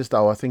defenders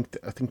though, I think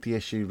the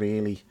issue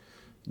really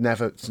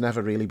it's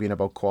never really been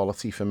about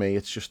quality for me.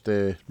 It's just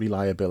the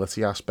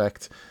reliability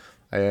aspect.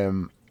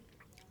 Kwanzaa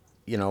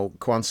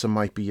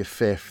might be your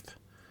 5th,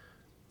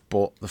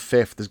 but the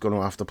 5th is going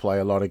to have to play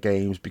a lot of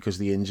games because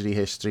the injury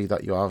history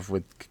that you have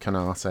with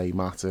Kanate,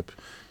 Matip,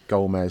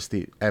 Gomez,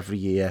 every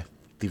year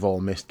they've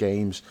all missed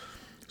games.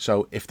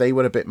 So if they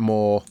were a bit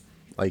more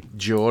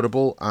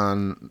durable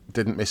and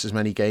didn't miss as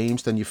many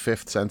games, then your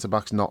 5th centre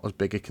back's not as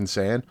big a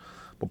concern.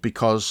 But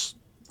because,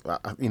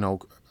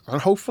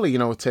 and hopefully,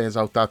 it turns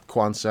out that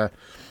Kwanzaa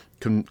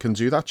can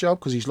do that job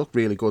because he's looked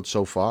really good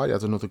so far. He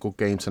had another good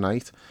game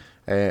tonight.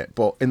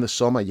 But in the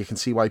summer, you can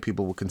see why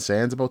people were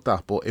concerned about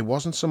that. But it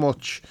wasn't so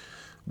much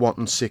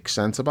wanting 6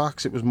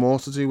 centre-backs. It was more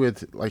to do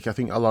with, I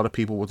think a lot of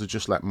people would have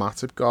just let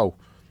Matip go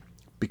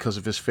because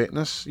of his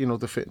fitness,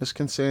 the fitness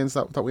concerns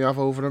that we have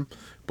over him.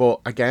 But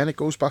again, it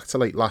goes back to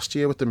last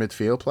year with the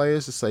midfield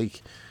players. It's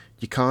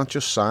you can't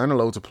just sign a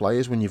load of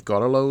players when you've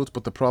got a load,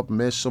 but the problem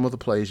is some of the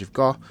players you've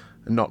got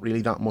are not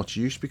really that much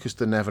use because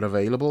they're never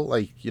available.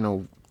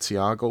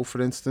 Thiago,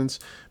 for instance,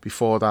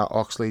 before that,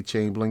 Oxlade,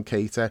 Chamberlain,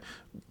 Keita.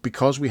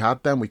 Because we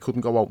had them, we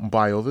couldn't go out and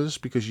buy others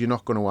because you're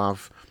not going to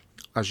have,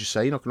 as you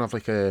say, you're not going to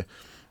have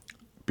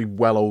be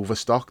well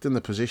overstocked in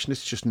the position.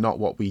 It's just not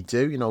what we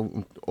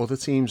do. Other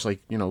teams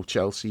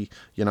Chelsea,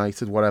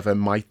 United, whatever,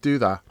 might do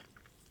that.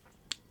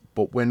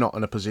 But we're not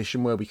in a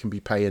position where we can be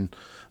paying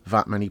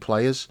that many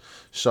players.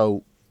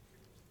 So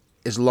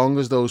as long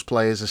as those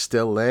players are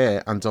still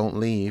there and don't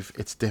leave,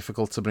 it's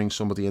difficult to bring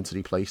somebody in to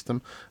replace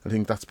them. I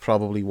think that's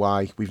probably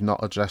why we've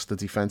not addressed the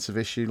defensive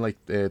issue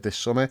this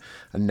summer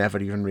and never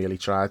even really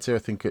tried to. I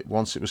think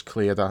once it was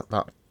clear that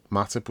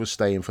Matip was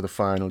staying for the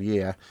final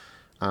year,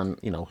 and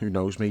who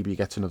knows, maybe he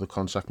gets another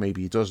contract,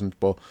 maybe he doesn't,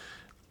 but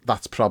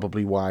that's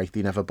probably why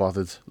they never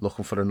bothered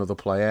looking for another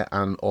player,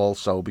 and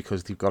also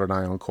because they've got an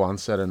eye on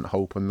Kwanzaa and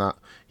hoping that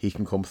he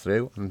can come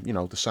through. And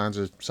the signs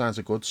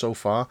are good so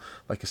far.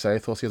 Like I say, I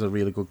thought he had a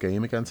really good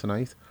game again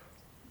tonight.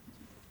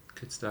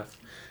 Good stuff.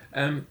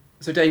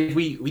 So Dave,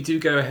 we do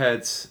go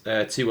ahead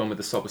 2-1 with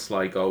the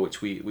Szoboszlai goal,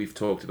 which we've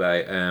talked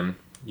about.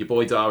 Your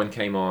boy Darwin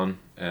came on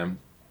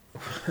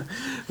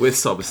with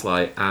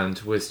Szoboszlai and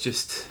was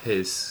just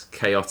his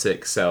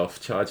chaotic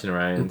self, charging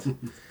around.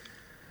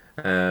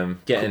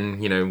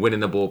 Winning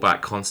the ball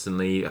back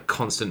constantly, a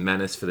constant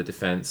menace for the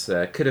defence.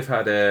 Could have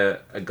had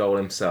a goal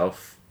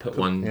himself, put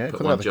one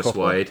just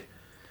wide.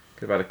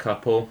 Could have had a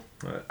couple.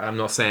 I'm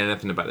not saying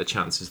anything about the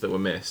chances that were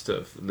missed.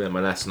 I've learned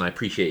my lesson. I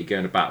appreciate you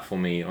going to bat for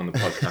me on the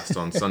podcast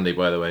on Sunday,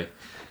 by the way.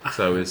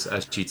 So I was,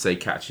 as you'd say,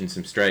 catching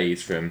some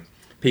strays from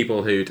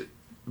people who'd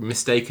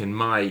mistaken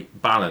my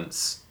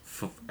balance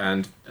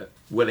and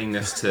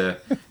willingness to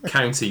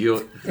counter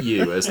you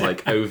as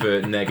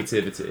over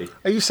negativity.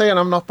 Are you saying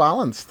I'm not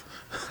balanced?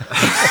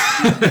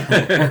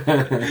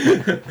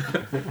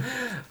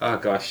 Oh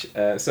gosh.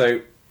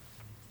 So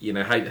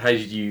how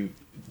did you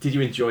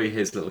enjoy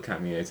his little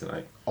cameo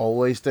tonight?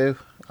 Always do.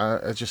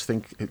 I just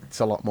think it's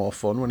a lot more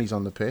fun when he's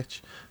on the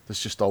pitch. There's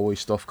just always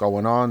stuff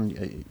going on.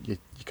 You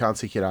can't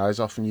take your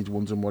eyes off and you're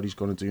wondering what he's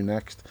going to do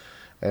next.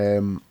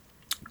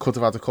 Could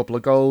have had a couple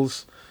of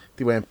goals.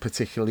 They weren't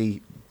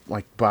particularly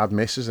bad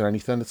misses or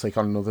anything. It's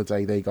on another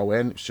day they go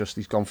in. It's just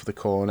he's gone for the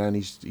corner and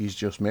he's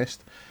just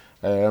missed.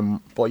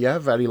 But yeah,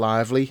 very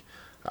lively.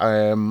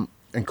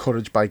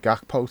 Encouraged by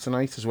Gakpo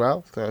tonight as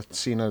well. I've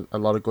seen a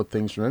lot of good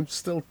things from him.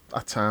 Still,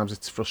 at times,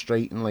 it's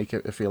frustrating. I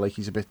feel like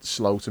he's a bit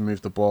slow to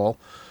move the ball.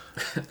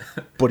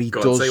 But he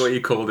does. Say what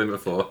you called him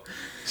before.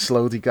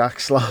 Slowdy Gak,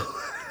 slow.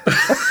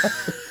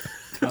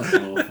 That's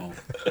awful.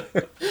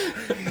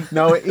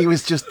 No, he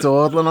was just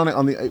dawdling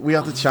on it. We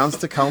had the chance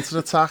to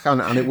counter-attack,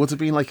 and it would have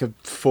been a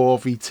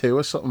 4v2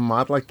 or something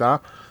mad like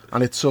that.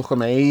 and it took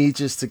him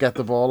ages to get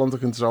the ball under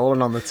control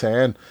and on the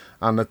turn,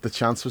 and the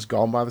chance was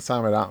gone by the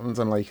time it happened.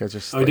 And like, I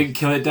just he didn't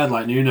kill it dead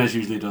like Nunes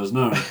usually does.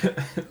 No.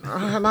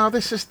 Now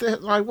this is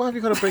like, why have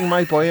you got to bring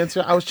my boy into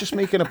it? I was just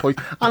making a point,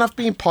 and I've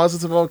been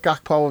positive about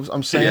Gakpo.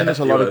 I'm saying there's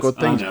a lot of good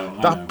things. I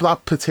know.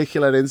 That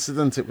particular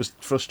incident, it was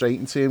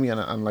frustrating to me,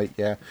 and like,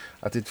 yeah,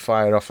 I did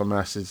fire off a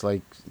message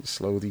like,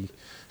 slowly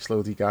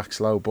Gak,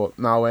 slow. But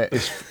now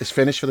his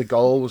finish for the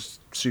goal was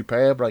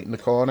superb, right in the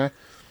corner.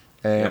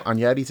 And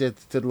yeah, he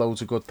did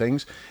loads of good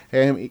things.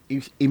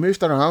 He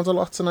moved around a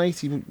lot tonight.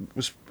 He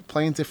was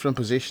playing different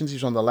positions. He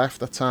was on the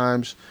left at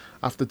times.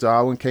 After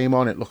Darwin came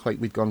on, it looked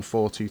like we'd gone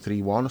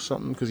 4-2-3-1 or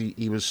something, because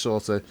he was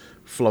sort of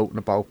floating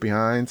about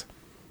behind.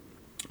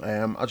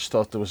 I just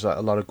thought there was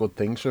a lot of good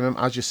things from him.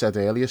 As you said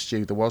earlier,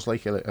 Stu, there was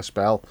like a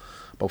spell,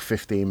 about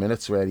 15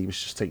 minutes, where he was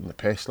just taking the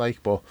piss,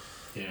 like, but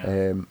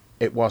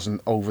it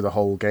wasn't over the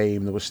whole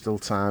game. There was still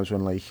times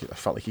when like I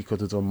felt like he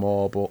could have done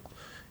more, but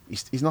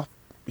he's not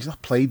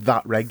played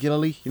that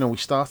regularly. You know, we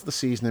started the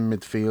season in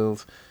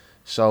midfield,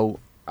 so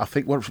I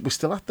think we're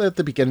still at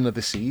the beginning of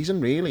the season,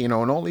 really. You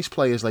know, and all these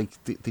players, like,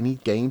 they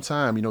need game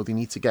time. You know, they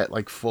need to get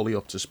like fully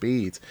up to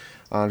speed,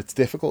 and it's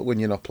difficult when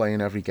you're not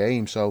playing every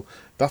game. So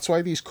that's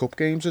why these cup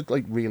games are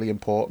like really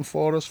important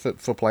for us,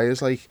 for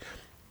players like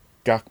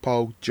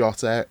Gakpo,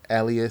 Jota,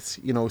 Elliott.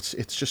 You know,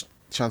 it's just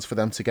a chance for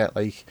them to get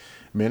like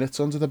minutes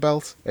under the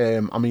belt.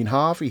 I mean,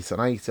 Harvey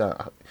tonight,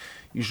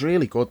 he was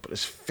really good, but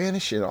his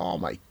finishing, oh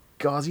my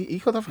God, he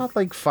could have had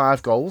like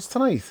 5 goals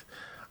tonight.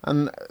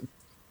 And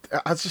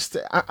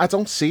I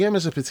don't see him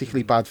as a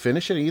particularly bad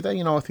finisher either.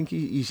 You know, I think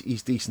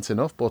he's decent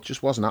enough, but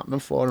just wasn't happening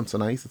for him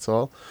tonight at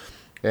all.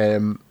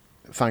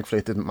 Thankfully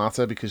it didn't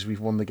matter, because we've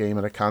won the game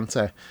at a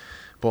canter.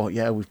 But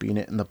yeah, we've been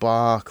hitting the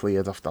bar,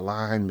 cleared off the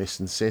line,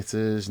 missing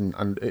sitters,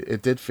 and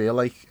it did feel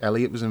like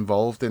Elliott was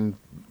involved in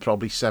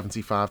probably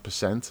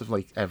 75% of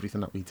like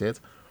everything that we did.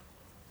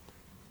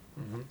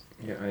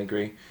 Yeah, I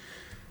agree.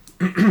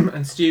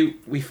 And Stu,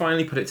 we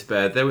finally put it to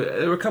bed. There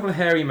were a couple of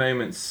hairy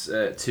moments.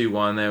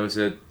 2-1. There was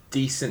a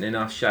decent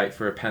enough shout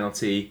for a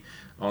penalty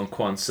on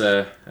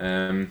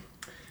Kwanzaa.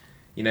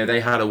 You know, they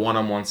had a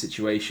one-on-one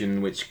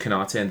situation which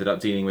Konate ended up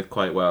dealing with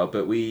quite well,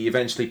 but we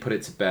eventually put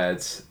it to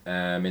bed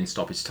in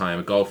stoppage time.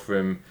 A goal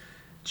from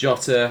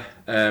Jota.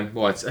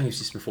 Well, it's only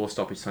just before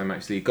stoppage time,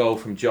 actually. A goal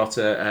from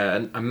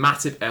Jota. A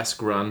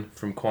Matip-esque run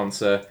from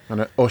Kwanzaa.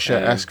 And an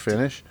Usher-esque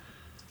finish.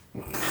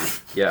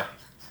 Yeah.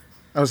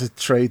 That was a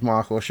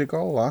trademark Usher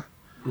goal, that.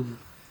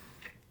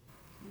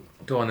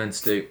 Go on then,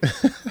 Stu.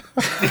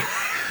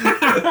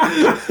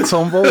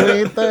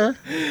 Tumbleweed there.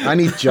 I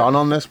need John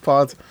on this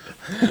pod.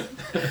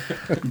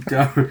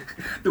 The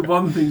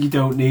one thing you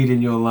don't need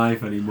in your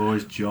life anymore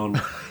is John.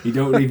 You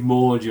don't need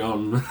more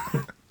John.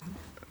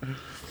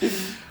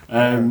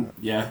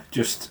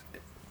 Just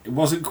it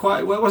wasn't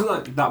quite. Well, it wasn't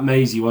like that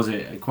mazy, was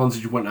it?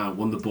 Kwanzaa just went out,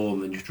 won the ball,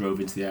 and then just drove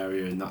into the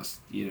area, and that's,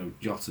 you know,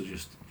 Jota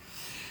just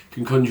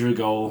can conjure a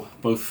goal,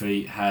 both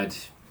feet, head,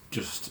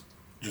 just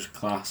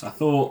class. I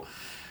thought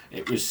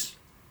it was.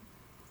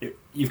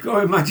 You've got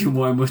to imagine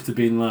what it must have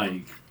been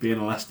like being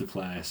a Leicester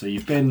player. So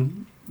you've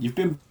been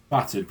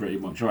battered pretty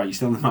much. All right, you're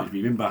still in the match, but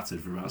you've been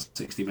battered for about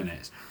 60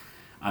 minutes,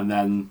 and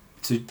then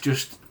to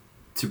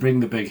bring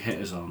the big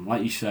hitters on,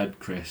 like you said,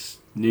 Chris,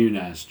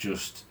 Nunes,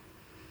 just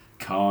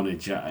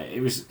carnage. It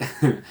was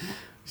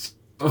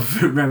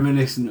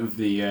reminiscent of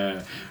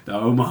the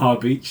Omaha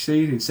Beach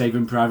scene in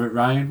Saving Private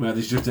Ryan, where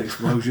there's just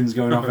explosions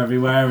going off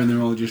everywhere, and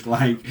they're all just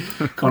like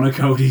Connor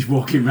Cody's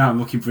walking around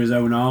looking for his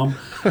own arm.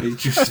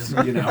 It's just,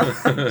 you know,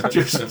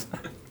 just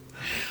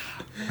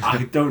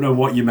I don't know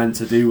what you're meant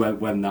to do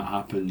when that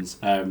happens.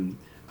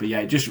 But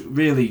yeah, it just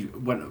really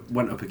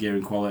went up a gear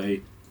in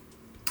quality,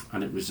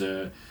 and it was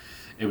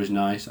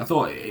nice. I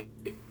thought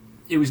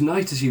it was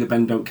nice to see the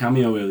Ben Don't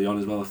cameo early on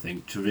as well. I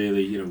think to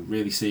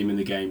really see him in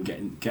the game,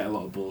 get a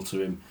lot of ball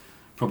to him.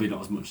 Probably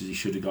not as much as he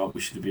should have got. We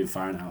should have been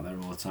firing out there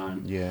all the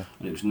time. Yeah,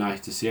 and it was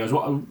nice to see. I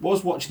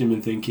was watching him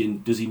and thinking,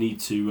 does he need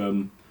to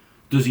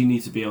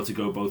be able to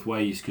go both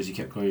ways? Because he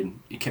kept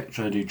trying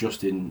to do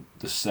Justin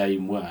the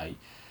same way,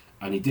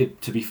 and he did.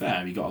 To be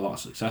fair, he got a lot of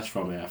success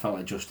from it. I felt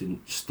like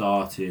Justin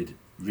started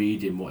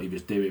reading what he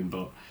was doing,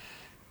 but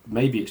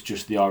maybe it's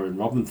just the Aaron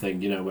Robben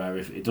thing, you know, where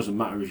if it doesn't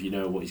matter if you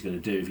know what he's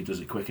going to do if he does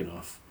it quick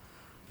enough.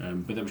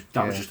 But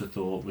that was just a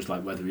thought. Was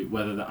like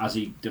whether as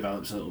he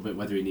develops a little bit,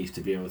 whether he needs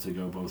to be able to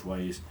go both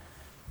ways.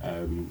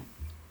 And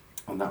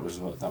that was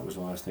what I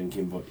was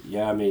thinking. But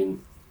yeah, I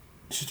mean,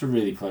 it's just a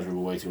really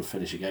pleasurable way to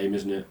finish a game,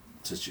 isn't it?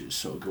 To just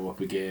sort of go up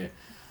a gear.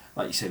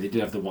 Like you say, they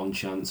did have the one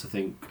chance. I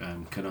think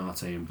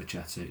Konate and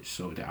Bacchetti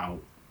sorted it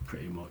out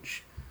pretty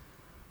much.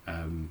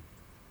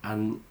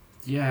 And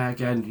yeah,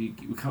 again,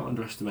 we can't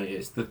underestimate it.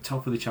 It's the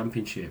top of the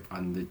championship,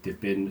 and they've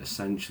been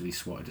essentially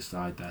swatted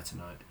aside there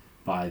tonight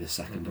by the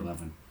second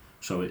 11.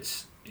 So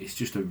it's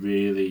just a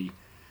really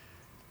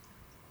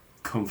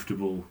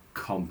comfortable,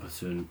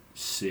 competent,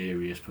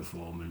 serious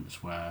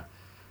performance where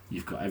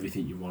you've got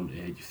everything you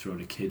wanted. You've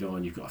thrown a kid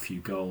on. You've got a few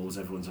goals.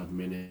 Everyone's had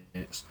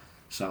minutes.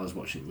 Salah's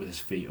watching it with his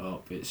feet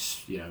up.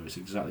 It's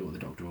exactly what the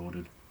doctor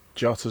ordered.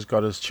 Jota's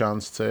got his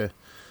chance to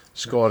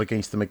score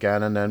against them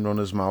again and then run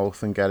his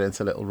mouth and get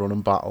into little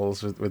running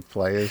battles with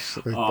players.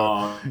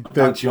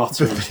 That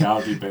Jota and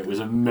Chowdhury bit was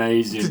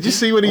amazing. Did you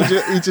see when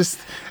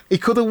he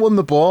could have won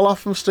the ball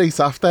off him straight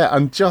after,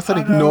 and Jota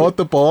ignored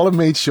the ball and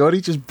made sure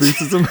he just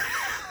booted him.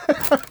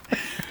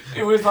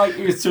 It was like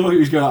he was talking. He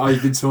was going, "Oh,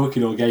 you've been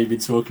talking all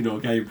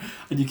game,"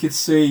 and you could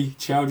see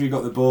Chowdhury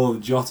got the ball,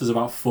 and Jota's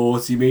about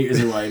 40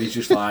 metres away, and he's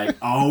just like,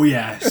 "Oh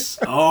yes,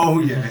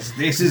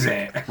 this is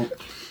it."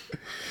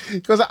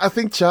 Because I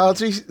think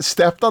Chowdhury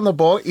stepped on the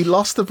ball. He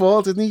lost the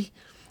ball, didn't he?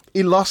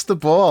 He lost the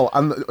ball,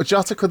 and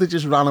Jota could have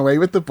just ran away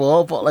with the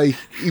ball, but like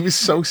he was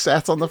so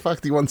set on the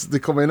fact he wanted to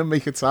come in and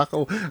make a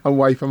tackle and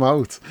wipe him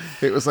out.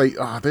 It was like,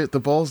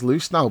 the ball's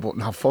loose now, but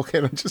now fuck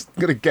it, I'm just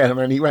gonna get him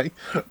anyway.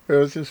 It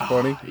was just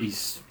funny.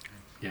 He's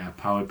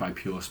powered by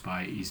pure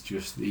spite.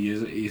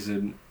 He's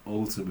an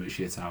ultimate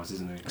shithouse,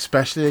 isn't he?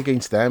 Especially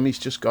against them, he's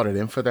just got it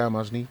in for them,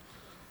 hasn't he?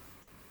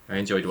 I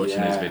enjoyed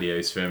watching those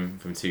videos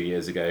from 2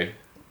 years ago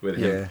with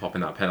him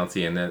popping that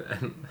penalty, and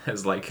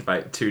there's like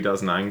about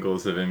 24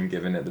 angles of him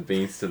giving it the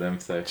beans to them.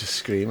 So just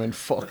screaming,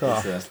 "Fuck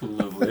off!" That's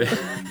lovely.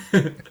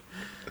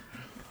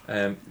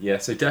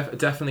 So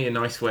definitely a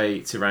nice way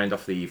to round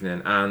off the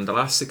evening. And the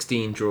last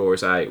 16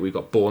 draws out, we've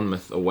got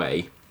Bournemouth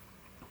away,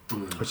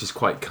 which is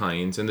quite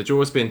kind, and the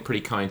draw's been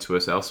pretty kind to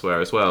us elsewhere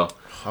as well.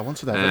 I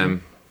wanted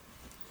Everton.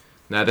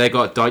 Now they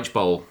got Dyche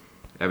Bowl,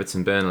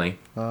 Everton, Burnley.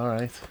 All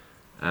right.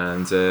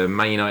 And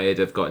Man United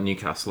have got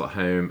Newcastle at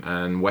home,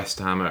 and West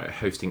Ham are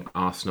hosting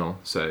Arsenal.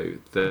 So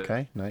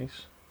okay,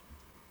 nice.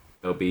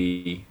 They'll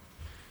be,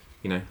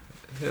 it'll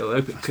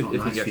open. If we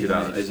can get through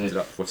that, opens it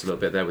up for us a little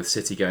bit there with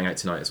City going out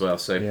tonight as well.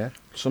 So yeah,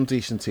 some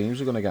decent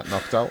teams are going to get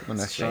knocked out in the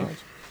next round.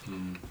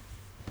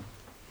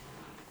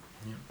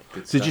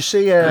 Did you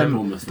see?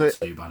 Bournemouth's not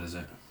too bad, is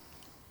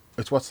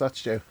it? What's that,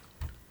 Stu?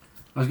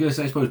 I was going to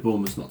say, I suppose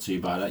Bournemouth's not too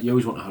bad. You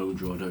always want a home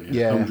draw, don't you?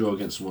 Yeah. Home draw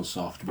against someone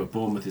soft, but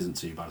Bournemouth isn't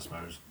too bad, I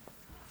suppose.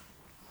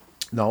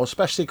 No,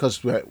 especially because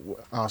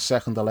our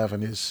second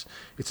 11 it's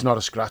not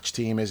a scratch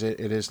team, is it?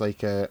 It is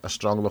like a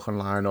strong looking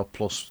lineup.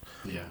 Plus,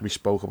 we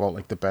spoke about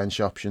like the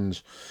bench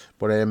options.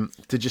 But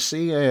did you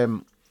see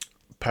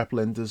Pep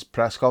Linda's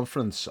press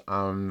conference?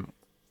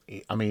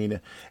 I mean,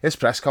 his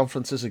press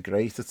conferences are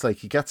great. It's like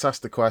he gets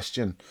asked the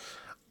question,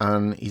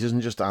 and he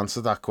doesn't just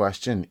answer that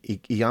question.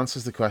 He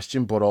answers the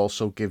question, but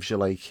also gives you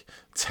like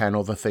 10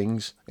 other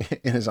things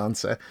in his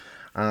answer,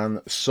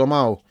 and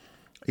somehow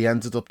he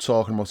ended up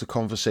talking about a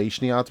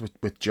conversation he had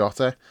with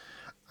Jota,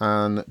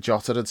 and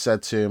Jota had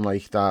said to him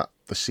like that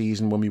the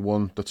season when we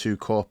won the 2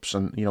 cups,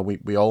 and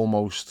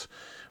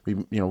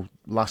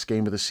last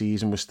game of the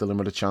season we're still in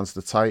with a chance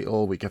of the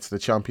title, we get to the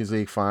Champions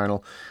League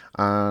final,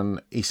 and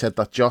he said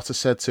that Jota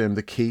said to him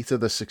the key to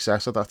the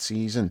success of that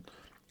season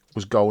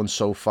was going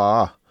so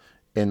far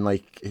in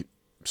like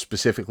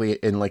specifically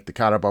in like the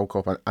Carabao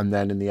Cup and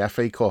then in the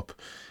FA Cup,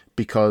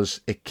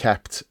 because it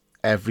kept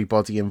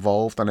everybody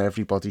involved and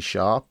everybody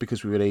sharp,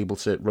 because we were able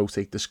to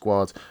rotate the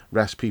squad,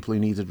 rest people who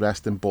needed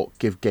resting, but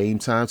give game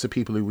time to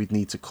people who we'd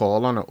need to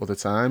call on at other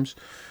times.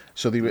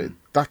 So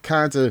that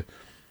kind of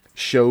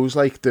shows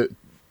like the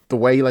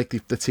way like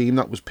the team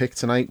that was picked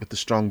tonight with the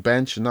strong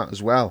bench and that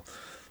as well,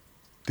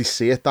 they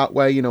see it that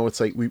way. It's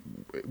like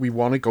we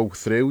want to go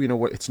through.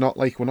 It's not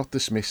like we're not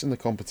dismissing the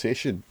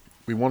competition.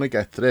 We want to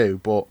get through,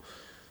 but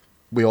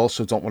we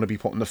also don't want to be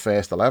putting the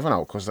first 11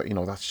 out, because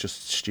that's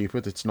just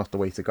stupid. It's not the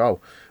way to go.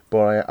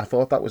 But I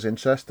thought that was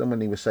interesting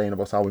when he was saying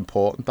about how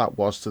important that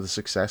was to the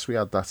success we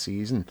had that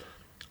season.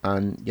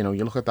 And you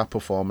look at that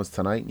performance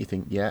tonight and you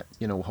think,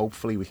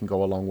 hopefully we can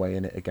go a long way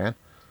in it again.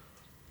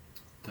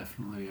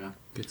 Definitely, yeah.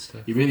 Good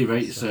stuff. He really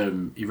rates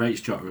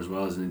Jota as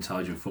well as an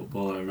intelligent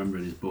footballer. I remember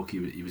in his book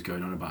he was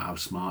going on about how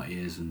smart he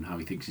is and how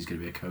he thinks he's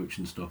going to be a coach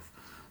and stuff.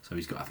 So I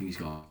think he's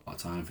got a lot of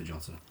time for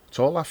Jota. It's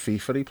all that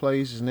FIFA he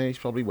plays, isn't he? He's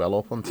probably well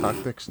up on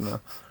tactics and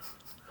that.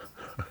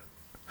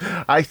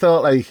 I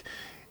thought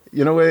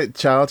where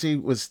Charlie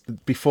was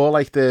before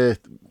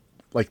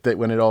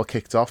when it all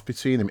kicked off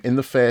between them in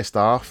the first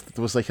half,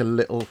 there was like a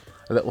little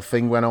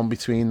thing went on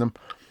between them,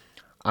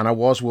 and I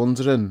was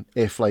wondering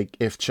if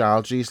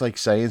Childry's like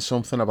saying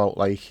something about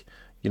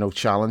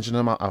challenging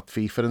him at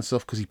FIFA and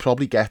stuff, because he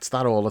probably gets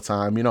that all the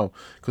time,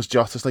 because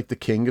Jota's like the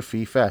king of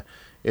FIFA.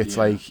 It's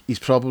like he's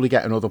probably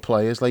getting other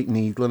players like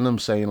needling them,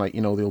 saying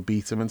they'll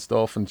beat him and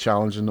stuff, and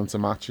challenging them to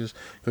matches,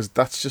 because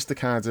that's just the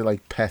kind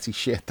of petty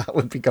shit that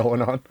would be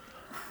going on.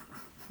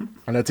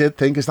 And I did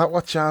think, is that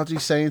what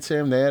Childry's saying to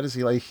him there? Is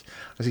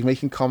he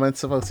making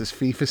comments about his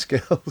FIFA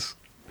skills?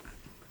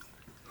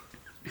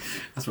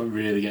 That's what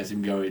really gets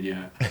him going,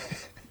 yeah.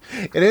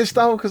 It is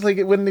though, because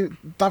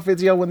that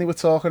video when they were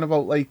talking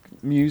about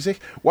music,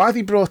 why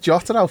they brought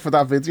Jota out for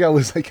that video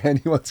was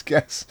anyone's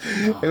guess.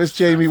 It was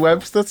Jamie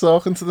Webster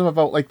talking to them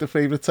about the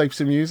favourite types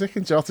of music,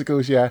 and Jota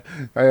goes, "Yeah,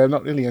 I'm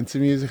not really into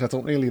music. I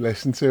don't really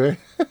listen to it."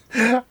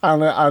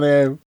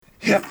 and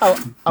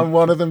And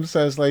one of them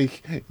says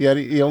like, yeah,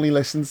 he only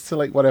listens to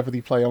like whatever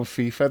they play on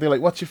FIFA. They're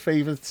like, what's your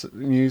favourite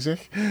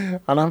music?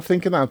 And I'm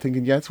thinking,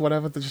 yeah, it's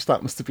whatever. There just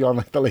happens to be on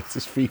like the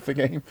latest FIFA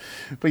game.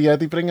 But yeah,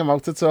 they bring him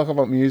out to talk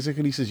about music,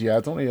 and he says, yeah,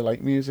 I don't really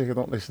like music. I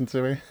don't listen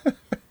to it.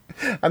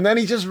 And then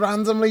he just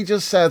randomly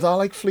just said, I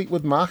like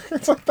Fleetwood Mac.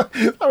 It's like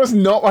that was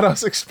not what I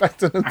was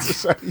expecting him to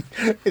say.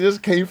 It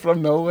just came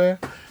from nowhere.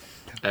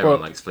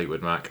 Everyone likes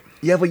Fleetwood Mac.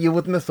 Yeah, but you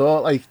wouldn't have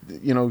thought, like,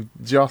 you know,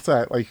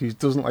 Jota, like, who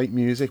doesn't like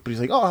music, but he's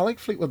like, oh, I like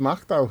Fleetwood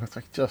Mac, though. It's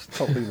like just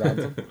totally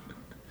random.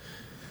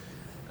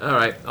 All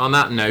right, on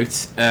that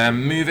note,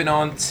 moving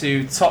on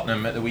to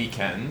Tottenham at the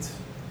weekend.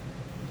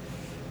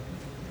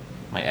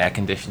 My air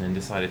conditioning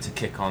decided to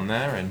kick on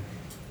there and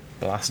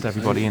blast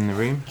everybody in the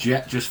room.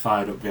 Jet just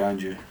fired up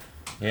behind you.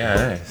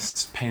 Yeah,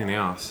 it's a pain in the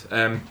arse.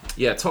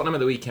 Yeah, Tottenham at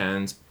the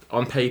weekend.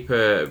 On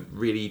paper,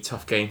 really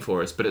tough game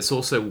for us, but it's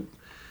also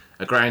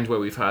a ground where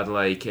we've had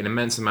like an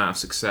immense amount of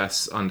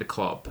success under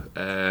Klopp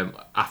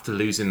after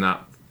losing their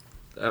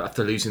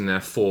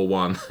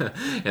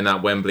 4-1 in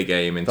that Wembley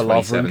game in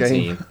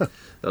 2017.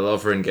 The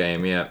Lovren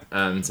game, yeah.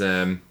 And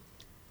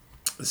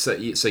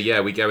so yeah,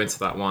 we go into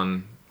that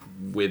one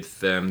with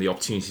the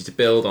opportunity to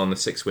build on the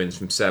 6 wins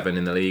from 7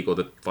 in the league, or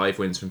the 5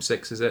 wins from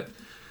 6, is it?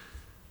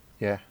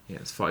 Yeah,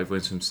 it's 5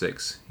 wins from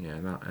 6. Yeah,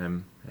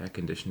 that air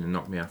conditioning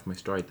knocked me off my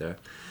stride there.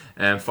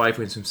 5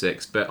 wins from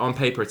 6, but on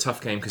paper a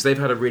tough game because they've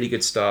had a really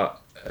good start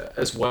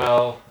as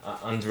well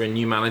under a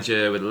new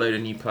manager with a load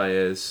of new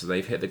players.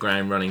 They've hit the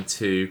ground running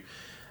too,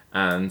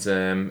 and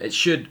it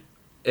should,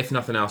 if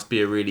nothing else,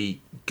 be a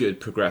really good,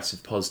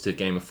 progressive, positive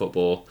game of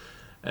football.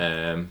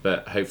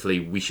 But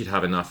hopefully we should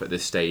have enough at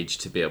this stage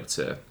to be able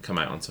to come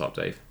out on top,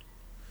 Dave.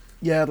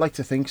 Yeah, I'd like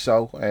to think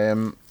so.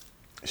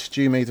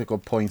 Stu made a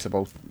good point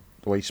about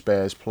the way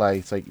Spurs play.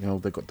 It's like, you know,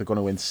 they're going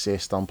to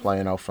insist on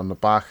playing out from the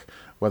back,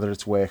 whether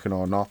it's working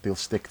or not. They'll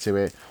stick to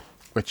it,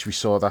 which we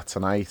saw that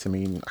tonight. I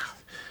mean,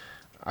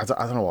 I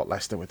don't know what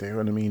Leicester were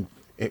doing. I mean,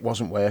 it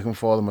wasn't working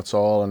for them at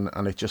all,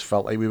 and it just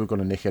felt like we were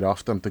going to nick it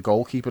off them. The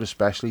goalkeeper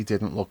especially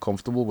didn't look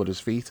comfortable with his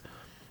feet.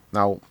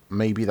 Now,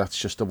 maybe that's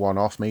just a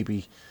one-off.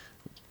 Maybe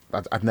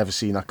I'd never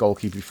seen that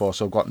goalkeeper before,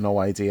 so I've got no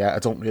idea. I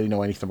don't really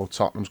know anything about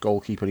Tottenham's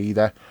goalkeeper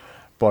either,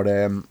 but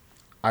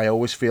I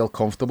always feel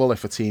comfortable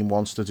if a team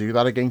wants to do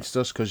that against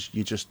us, because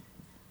you just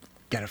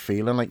get a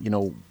feeling like, you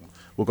know,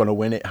 we're going to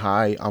win it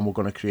high and we're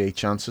going to create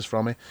chances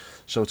from it.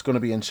 So it's going to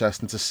be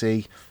interesting to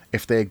see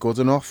if they're good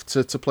enough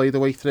to play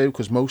the way through,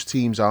 because most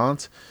teams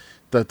aren't.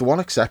 The one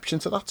exception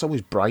to that's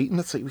always Brighton.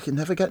 It's like we can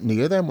never get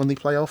near them when they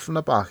play out from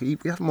the back. We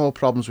have more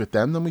problems with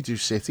them than we do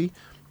City,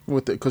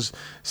 because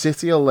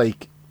City will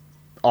like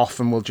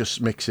often will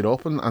just mix it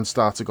up and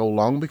start to go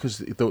long because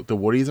they're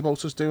worried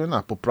about us doing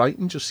that. But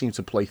Brighton just seem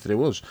to play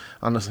through us,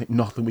 and there's like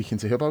nothing we can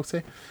do about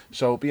it.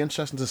 So it'll be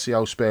interesting to see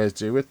how Spurs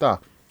do with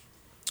that,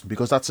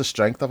 because that's a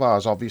strength of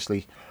ours,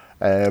 obviously.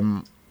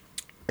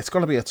 It's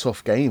going to be a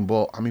tough game,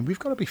 but I mean, we've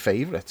got to be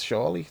favourites,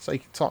 surely. It's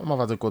like Tottenham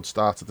have had a good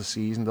start to the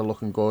season, they're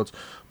looking good,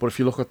 but if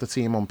you look at the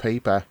team on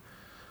paper,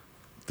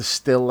 there's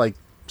still like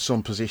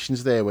some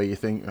positions there where you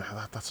think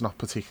that's not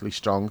particularly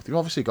strong. They've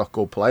obviously got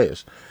good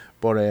players,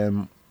 but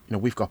you know,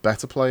 we've got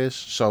better players,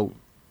 so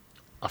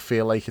I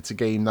feel like it's a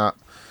game that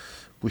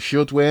we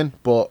should win,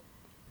 but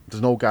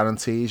there's no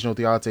guarantees. You know,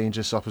 they are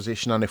dangerous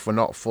opposition, and if we're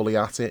not fully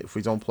at it, if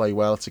we don't play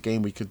well, it's a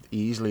game we could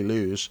easily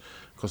lose,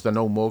 because they're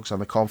no mugs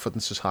and the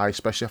confidence is high,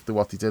 especially after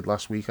what they did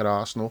last week at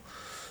Arsenal.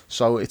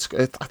 So I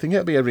think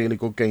it'll be a really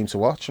good game to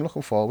watch. I'm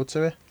looking forward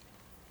to it.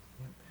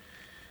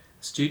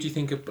 Stu, do you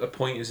think a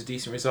point is a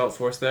decent result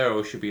for us there,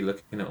 or should we be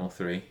looking at all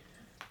three?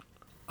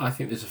 I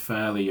think there's a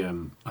fairly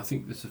I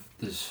think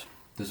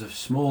there's a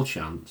small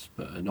chance,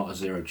 but not a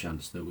zero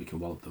chance that we can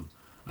wallop them.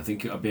 I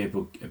think it'll be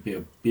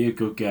a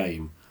good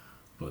game,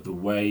 but the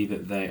way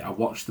that I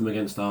watched them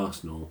against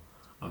Arsenal,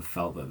 I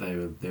felt that they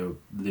were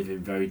living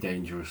very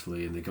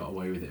dangerously and they got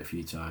away with it a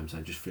few times.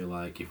 I just feel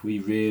like if we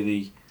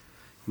really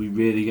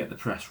get the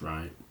press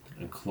right,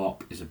 and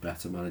Klopp is a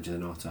better manager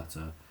than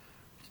Arteta,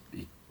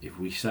 if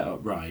we set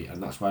up right,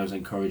 and that's why I was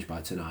encouraged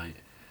by tonight,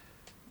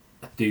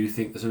 I do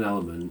think there's an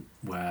element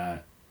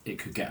where it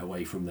could get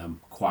away from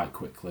them quite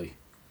quickly,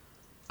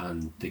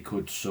 and they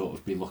could sort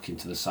of be looking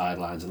to the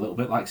sidelines, a little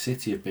bit like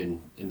City have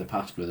been in the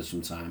past with us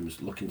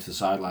sometimes, looking to the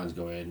sidelines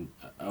going,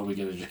 are we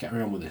going to just get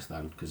on with this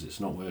then, because it's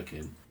not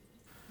working.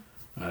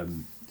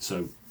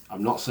 So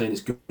I'm not saying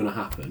it's going to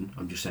happen,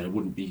 I'm just saying it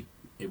wouldn't be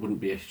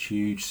a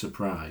huge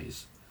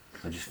surprise.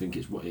 I just think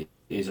it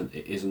is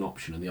an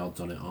option, and the odds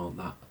on it aren't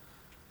that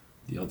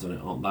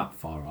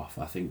far off.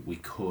 I think we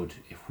could,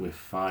 if we're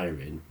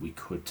firing, we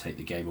could take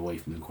the game away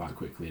from them quite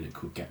quickly, and it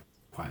could get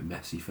quite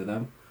messy for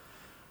them.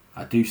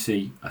 I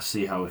see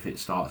how if it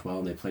starts well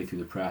and they play through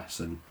the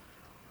press and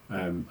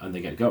they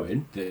get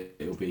going,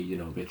 it'll be, you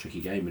know, a tricky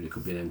game, and it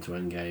could be an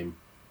end-to-end game.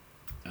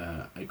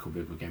 It could be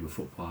a good game of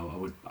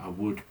football. I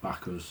would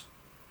back us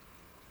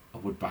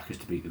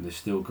to beat them. They're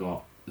still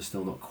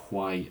not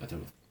quite, I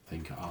don't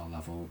think, at our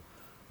level.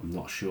 I'm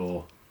not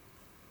sure.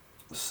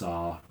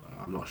 I'm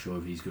not sure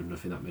if he's good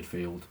enough in that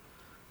midfield.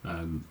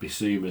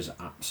 Bissouma's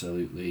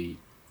absolutely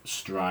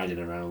striding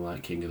around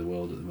like king of the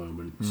world at the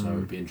moment. So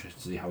it'd be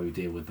interesting to see how we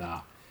deal with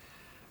that.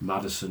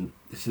 Maddison,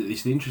 it's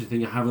the interesting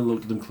thing. I haven't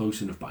looked at them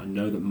close enough, but I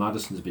know that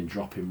Maddison's been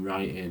dropping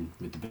right in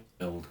with the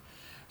build.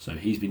 So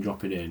he's been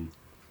dropping in.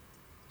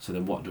 So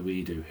then what do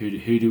we do?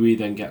 Who do we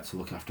then get to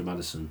look after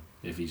Maddison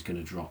if he's going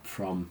to drop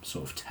from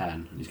sort of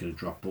 10 and he's going to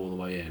drop all the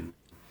way in?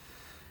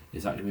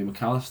 Is that going to be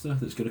McAllister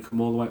that's going to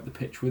come all the way up the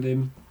pitch with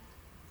him?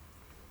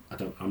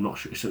 I'm not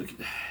sure. So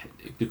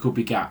there could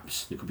be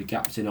gaps. There could be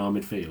gaps in our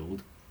midfield.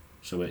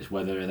 So it's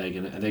whether are they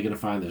going to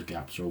find those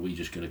gaps, or are we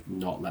just going to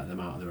not let them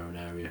out of their own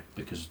area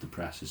because the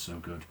press is so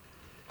good?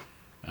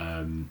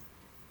 And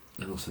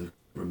also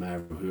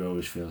Romero, who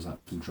always feels like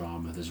some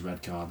drama. There's a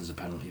red card. There's a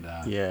penalty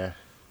there. Yeah.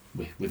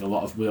 With a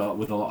lot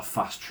of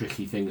fast,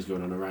 tricky things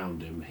going on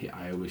around him,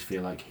 I always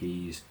feel like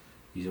he's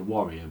a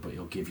warrior, but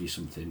he'll give you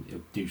something.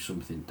 He'll do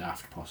something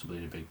daft, possibly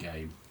in a big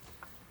game.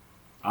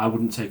 I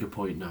wouldn't take a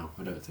point now.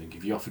 I don't think.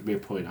 If you offered me a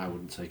point, I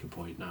wouldn't take a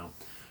point now.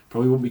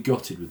 Probably wouldn't be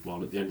gutted with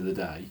one at the end of the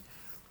day,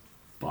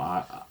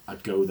 but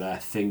I'd go there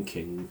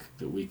thinking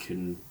that we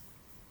can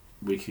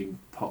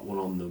put one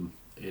on them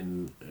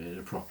in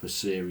a proper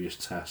serious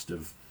test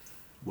of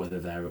whether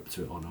they're up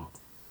to it or not,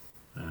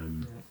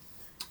 and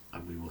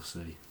we will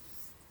see.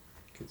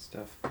 Good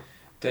stuff.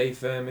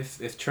 Dave,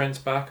 if Trent's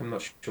back, I'm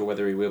not sure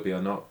whether he will be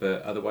or not,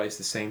 but otherwise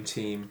the same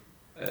team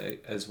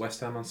as West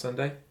Ham on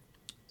Sunday?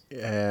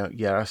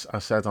 Yeah, I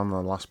said on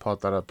the last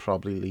pod that I'd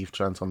probably leave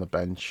Trent on the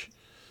bench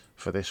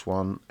for this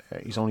one.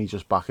 He's only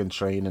just back in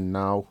training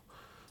now,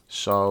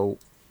 so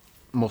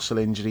muscle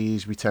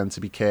injuries, we tend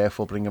to be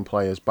careful bringing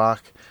players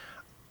back,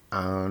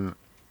 and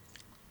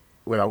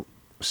without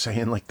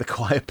saying like the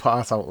quiet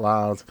part out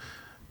loud,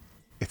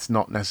 it's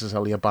not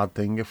necessarily a bad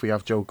thing if we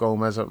have Joe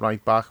Gomez at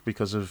right back,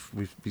 because of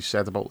we've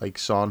said about like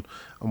Son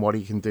and what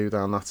he can do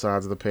down that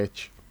side of the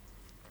pitch.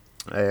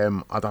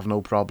 I'd have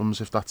no problems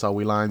if that's how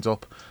we lined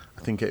up.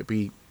 I think it'd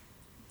be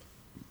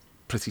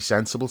pretty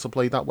sensible to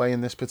play that way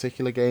in this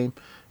particular game.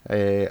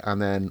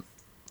 And then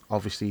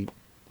obviously,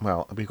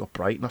 well, we've got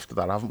Brighton after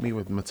that, haven't we,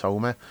 with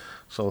Matoma?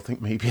 So I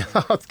think maybe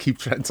I'd keep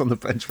Trent on the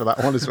bench for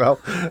that one as well.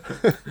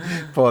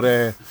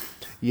 But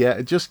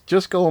yeah,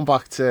 just going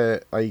back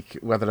to like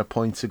whether a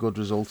point's a good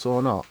result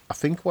or not, I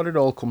think what it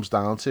all comes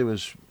down to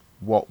is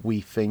what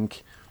we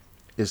think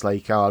is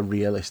like our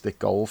realistic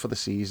goal for the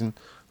season.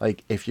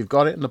 Like if you've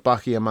got it in the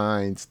back of your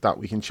mind that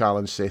we can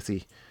challenge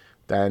City,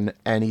 then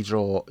any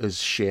draw is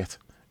shit.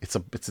 It's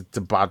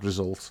a bad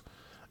result.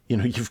 You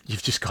know,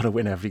 you've just got to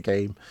win every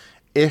game.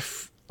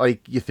 If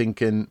like you're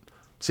thinking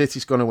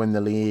City's going to win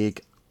the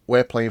league,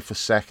 we're playing for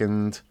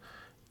second,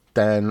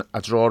 then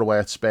a draw away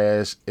at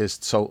Spurs is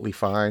totally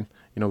fine.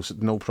 You know, so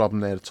no problem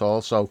there at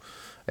all. So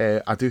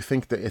I do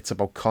think that it's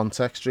about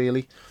context,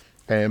 really.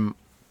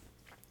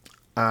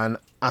 And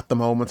at the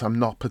moment, I'm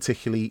not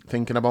particularly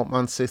thinking about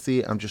Man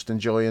City. I'm just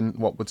enjoying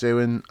what we're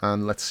doing,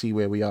 and let's see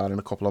where we are in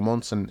a couple of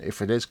months. And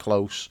if it is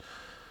close,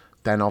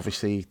 then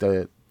obviously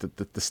the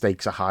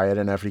stakes are higher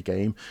in every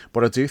game.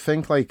 But I do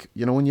think, like,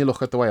 you know, when you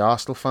look at the way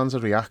Arsenal fans are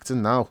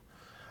reacting now,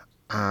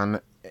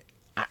 and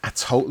I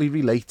totally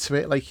relate to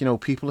it. Like, you know,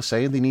 people are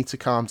saying they need to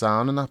calm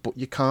down and that, but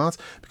you can't,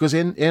 because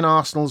in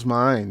Arsenal's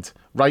mind,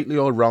 rightly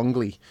or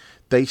wrongly,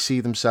 they see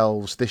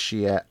themselves this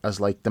year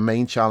as like the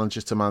main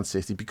challengers to Man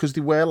City, because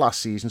they were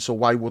last season. So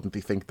why wouldn't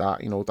they think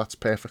that? You know, that's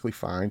perfectly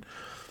fine,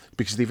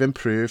 because they've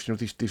improved. You know,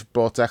 they've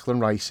brought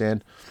Declan Rice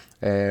in,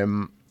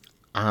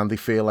 and they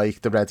feel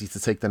like they're ready to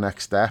take the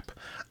next step.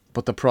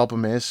 But the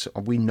problem is,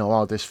 we know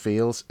how this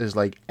feels, is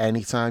like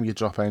anytime you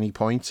drop any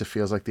points, it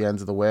feels like the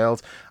end of the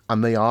world.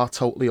 And they are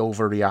totally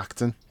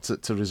overreacting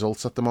to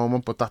results at the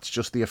moment. But that's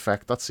just the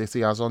effect that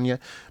City has on you,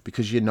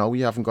 because you know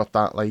you haven't got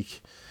that,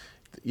 like,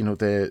 you know,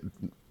 the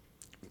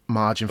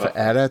margin for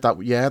error that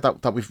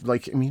we've,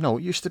 like, I mean, you know,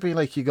 it used to be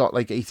like you got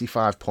like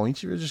 85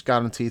 points, you were just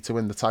guaranteed to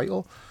win the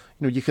title.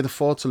 You know, you could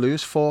afford to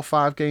lose 4 or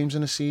 5 games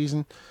in a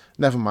season,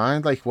 never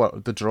mind like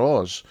what the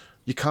draws.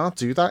 You can't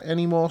do that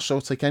anymore. So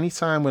it's like any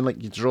time when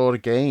like you draw a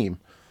game,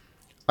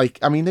 like,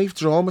 I mean, they've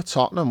drawn with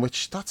Tottenham,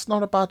 which that's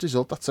not a bad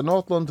result. That's a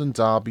North London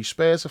derby.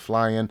 Spurs are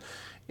flying.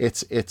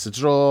 It's a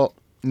draw,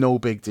 no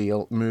big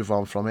deal. Move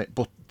on from it.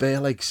 But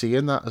they're like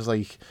seeing that as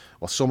like,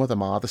 well, some of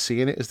them are. They're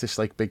seeing it as this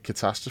like big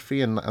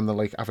catastrophe, and they're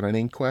like having an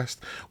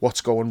inquest.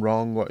 What's going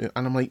wrong?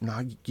 And I'm like,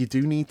 nah, you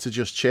do need to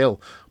just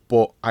chill.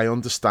 But I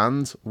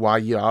understand why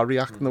you are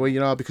reacting the way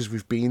you are, because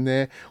we've been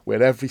there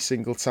where every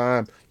single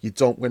time you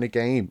don't win a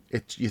game,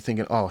 you're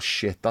thinking, oh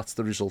shit, that's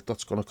the result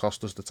that's going to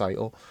cost us the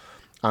title.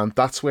 And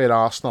that's where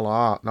Arsenal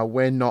are. Now,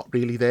 we're not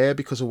really there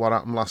because of what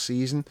happened last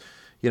season.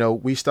 You know,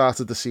 we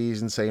started the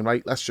season saying,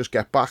 right, let's just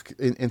get back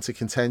into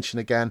contention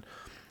again,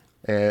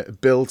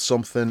 build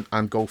something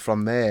and go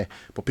from there.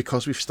 But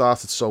because we've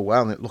started so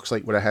well and it looks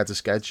like we're ahead of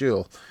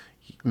schedule,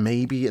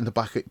 maybe in the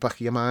back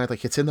of your mind,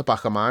 like it's in the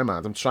back of my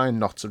mind, I'm trying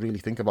not to really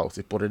think about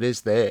it, but it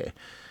is there,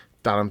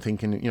 that I'm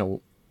thinking, you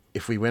know,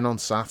 if we win on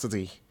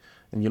Saturday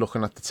and you're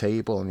looking at the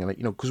table and you're like,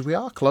 you know, because we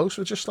are close,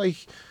 we're just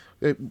like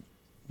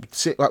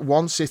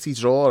one City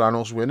draw and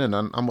us winning,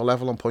 and we're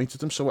level on points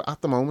with them. So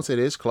at the moment it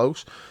is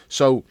close.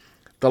 So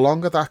the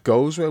longer that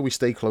goes, where we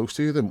stay close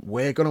to them,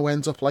 we're going to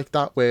end up like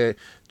that, where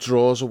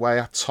draws away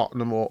at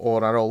Tottenham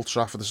or at Old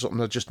Trafford or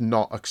something are just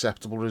not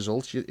acceptable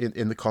results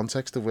in the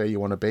context of where you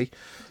want to be.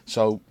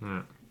 So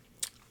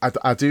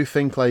I do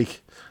think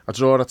like a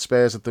draw at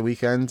Spurs at the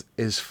weekend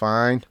is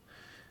fine,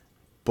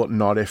 but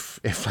not if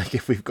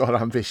we've got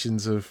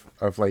ambitions of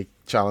like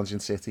challenging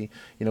City.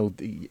 You know,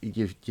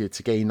 it's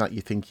a game that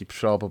you think you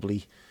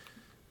probably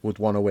would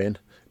want to win.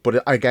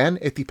 But again,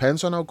 it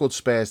depends on how good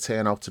Spurs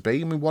turn out to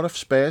be. I mean, what if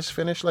Spurs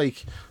finish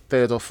like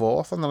 3rd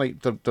or 4th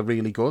and they're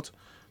really good?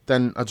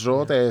 Then a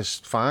draw there is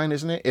fine,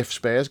 isn't it? If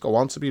Spurs go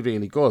on to be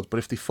really good, but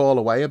if they fall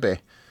away a bit,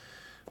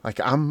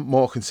 like I'm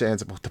more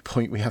concerned about the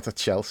point we had at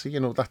Chelsea. You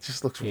know, that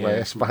just looks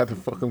worse by the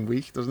fucking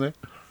week, doesn't it?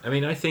 I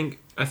mean, I think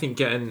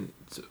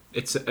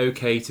it's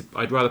okay to.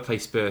 I'd rather play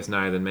Spurs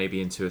now than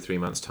maybe in 2 or 3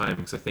 months' time,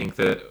 because I think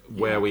that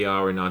where we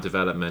are in our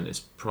development is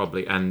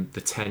probably, and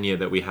the tenure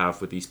that we have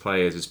with these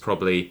players is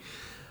probably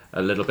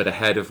a little bit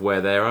ahead of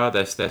where they are.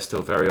 They're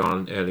still very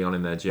early on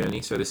in their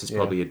journey, so this is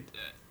probably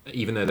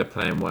even though they're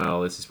playing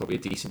well, this is probably a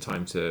decent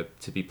time to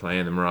be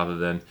playing them, rather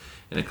than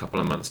in a couple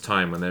of months'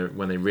 time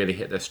when they really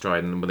hit their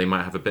stride and when they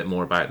might have a bit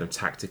more about them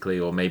tactically,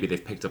 or maybe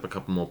they've picked up a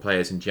couple more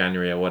players in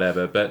January or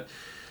whatever. But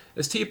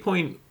as to your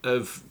point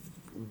of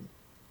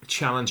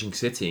challenging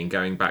City and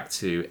going back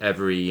to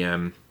every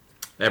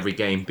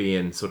game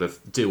being sort of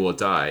do or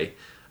die,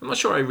 I'm not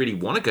sure I really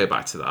want to go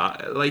back to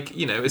that. Like,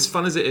 you know, as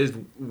fun as it is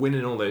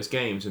winning all those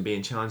games and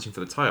being challenging for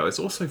the title, it's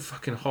also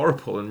fucking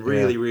horrible and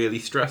really, really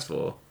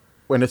stressful.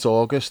 When it's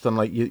August and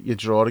like you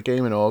draw a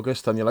game in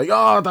August and you're like,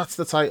 oh, that's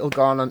the title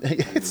gone, and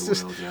it's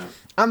just.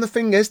 And the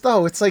thing is,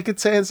 though, it's like it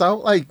turns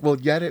out like, well,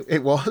 yeah,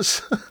 it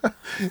was.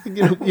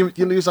 You know,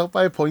 you lose out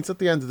by a point at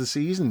the end of the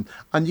season,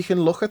 and you can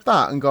look at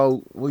that and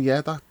go, well,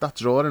 yeah, that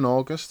draw in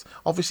August.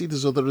 Obviously,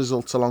 there's other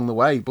results along the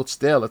way, but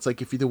still, it's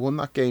like if you'd have won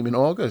that game in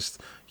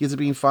August, you'd have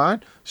been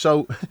fine.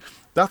 So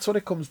that's what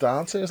it comes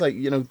down to. It's like,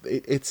 you know,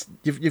 it's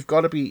you've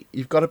got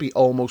to be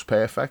almost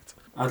perfect.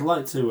 I'd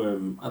like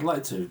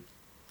to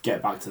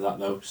get back to that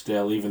though.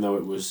 Still, even though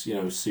it was, you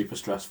know, super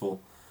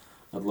stressful,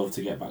 I'd love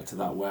to get back to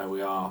that where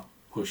we are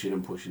pushing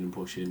and pushing and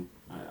pushing.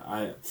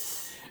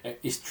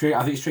 It's tricky.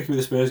 I think it's tricky with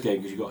the Spurs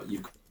game because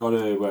you've got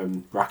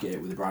to bracket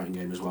it with the Brighton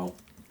game as well,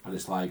 and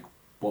it's like,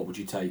 what would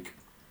you take?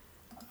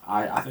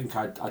 I think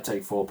I'd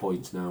take 4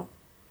 points now.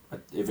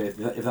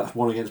 If that's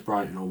one against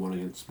Brighton or one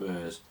against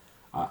Spurs,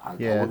 I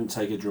wouldn't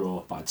take a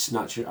draw, but I'd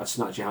snatch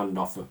your hand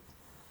off for.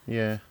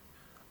 Yeah,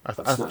 I'd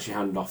snatch your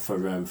hand off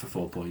for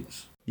 4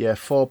 points. Yeah,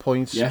 4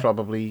 points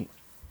probably.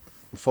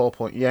 4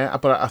 point. Yeah,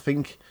 but I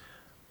think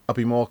I'd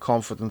be more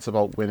confident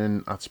about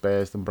winning at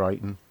Spurs than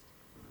Brighton.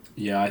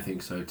 Yeah, I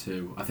think so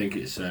too. I think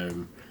it's.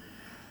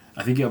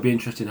 I think it'll be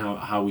interesting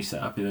how we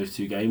set up in those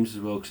two games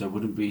as well, because I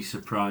wouldn't be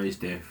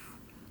surprised if.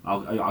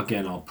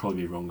 I'll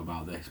probably be wrong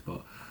about this,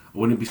 but I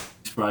wouldn't be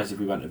surprised if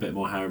we went a bit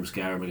more harem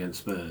scarum against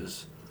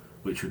Spurs,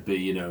 which would be,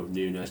 you know,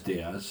 Nunes,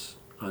 Diaz,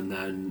 and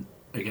then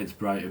against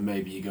Brighton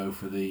maybe you go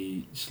for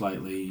the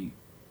slightly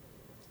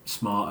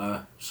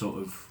smarter, sort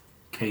of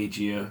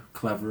cagier,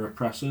 cleverer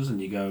pressers,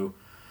 and you go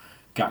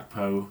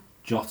Gakpo,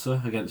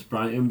 Jota against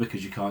Brighton,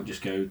 because you can't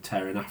just go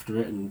tearing after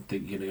it and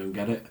think you're going to go and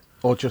get it.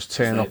 Or just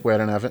turn up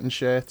wearing Everton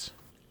shirts.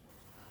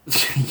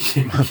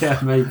 Yeah,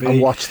 maybe.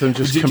 And watch them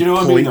just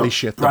completely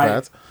shit the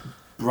bed.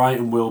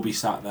 Brighton will be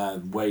sat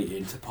there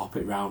waiting to pop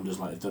it round us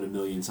like they've done a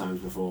million times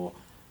before.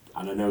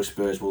 And I know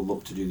Spurs will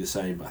look to do the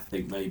same, but I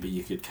think maybe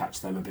you could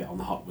catch them a bit on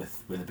the hop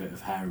with a bit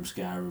of harem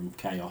scarum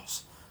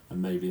chaos,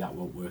 and maybe that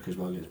won't work as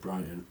well against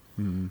Brighton.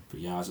 Mm-hmm. But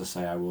yeah, as I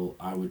say, I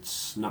would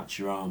snatch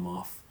your arm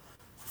off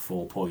for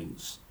 4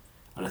 points.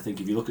 And I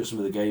think if you look at some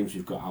of the games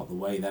we've got out the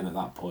way, then at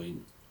that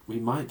point we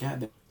might get a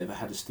bit of a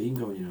head of steam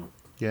going, you know.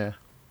 Yeah.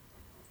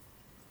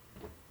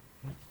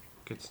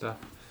 Good stuff.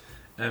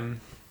 All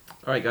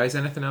right, guys,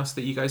 anything else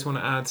that you guys want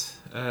to add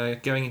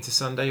going into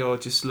Sunday, or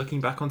just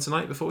looking back on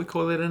tonight before we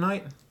call it a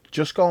night?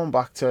 Just going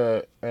back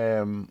to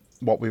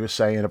what we were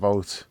saying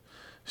about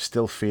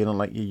still feeling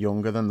like you're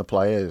younger than the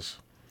players.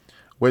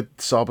 With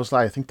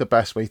Szoboszlai, I think the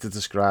best way to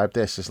describe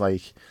this is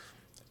like,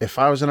 if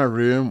I was in a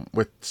room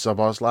with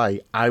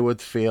Szoboszlai, I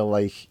would feel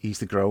like he's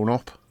the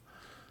grown-up.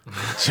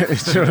 Do you know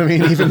what I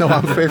mean? Even though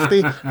I'm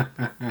 50.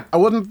 I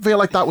wouldn't feel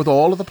like that with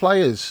all of the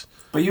players.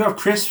 But you have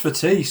Chris for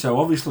tea, so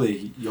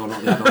obviously you're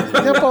not the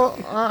adult. Yeah,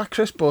 but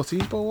Chris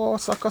Butties, but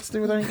what's that got to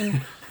do with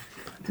anything?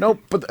 No,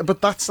 but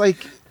that's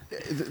like,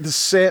 there's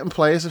certain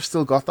players have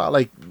still got that.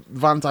 Like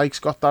Van Dijk's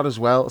got that as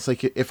well. It's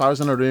like, if I was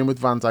in a room with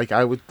Van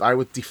Dijk, I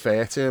would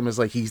defer to him as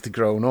like he's the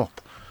grown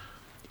up,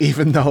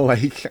 even though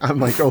like I'm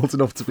like old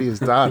enough to be his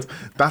dad.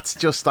 That's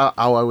just how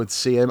I would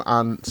see him.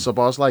 And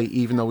Szoboszlai,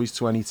 even though he's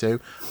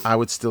 22, I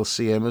would still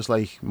see him as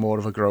like more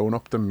of a grown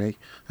up than me.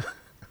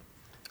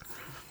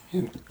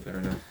 Fair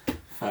enough.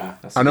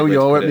 I know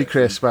you're with me,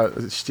 Chris,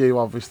 but Stu,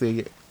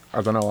 obviously,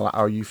 I don't know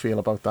how you feel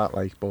about that,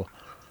 like, but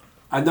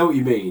I know what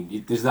you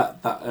mean. There's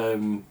that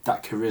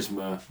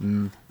charisma,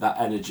 that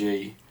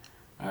energy,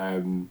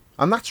 And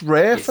that's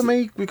rare for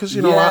me because,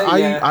 you know,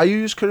 I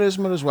use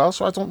charisma as well,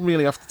 so I don't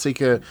really have to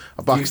take a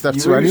back step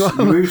to anyone.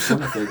 You use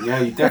something,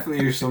 yeah, you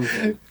definitely use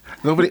something.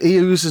 He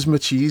uses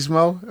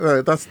machismo.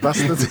 That's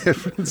the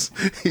difference.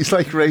 He's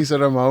like Razor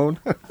Ramon.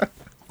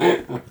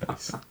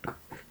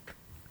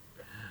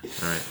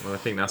 Alright, well, I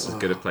think that's as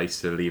good a place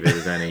to leave it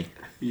as any.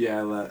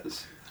 Yeah,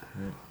 let's.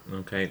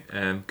 Okay,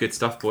 good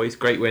stuff, boys.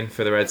 Great win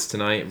for the Reds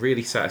tonight.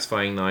 Really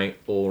satisfying night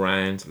all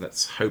round.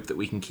 Let's hope that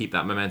we can keep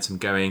that momentum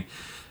going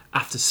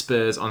after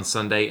Spurs on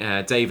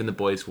Sunday. Dave and the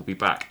boys will be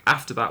back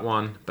after that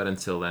one, but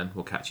until then,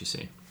 we'll catch you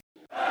soon.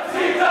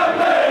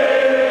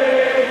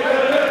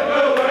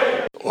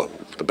 Well,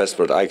 the best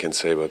word I can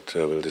say, but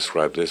will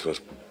describe this was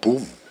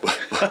boom.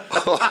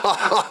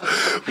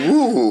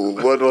 Woo!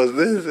 What was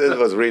this? It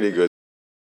was really good.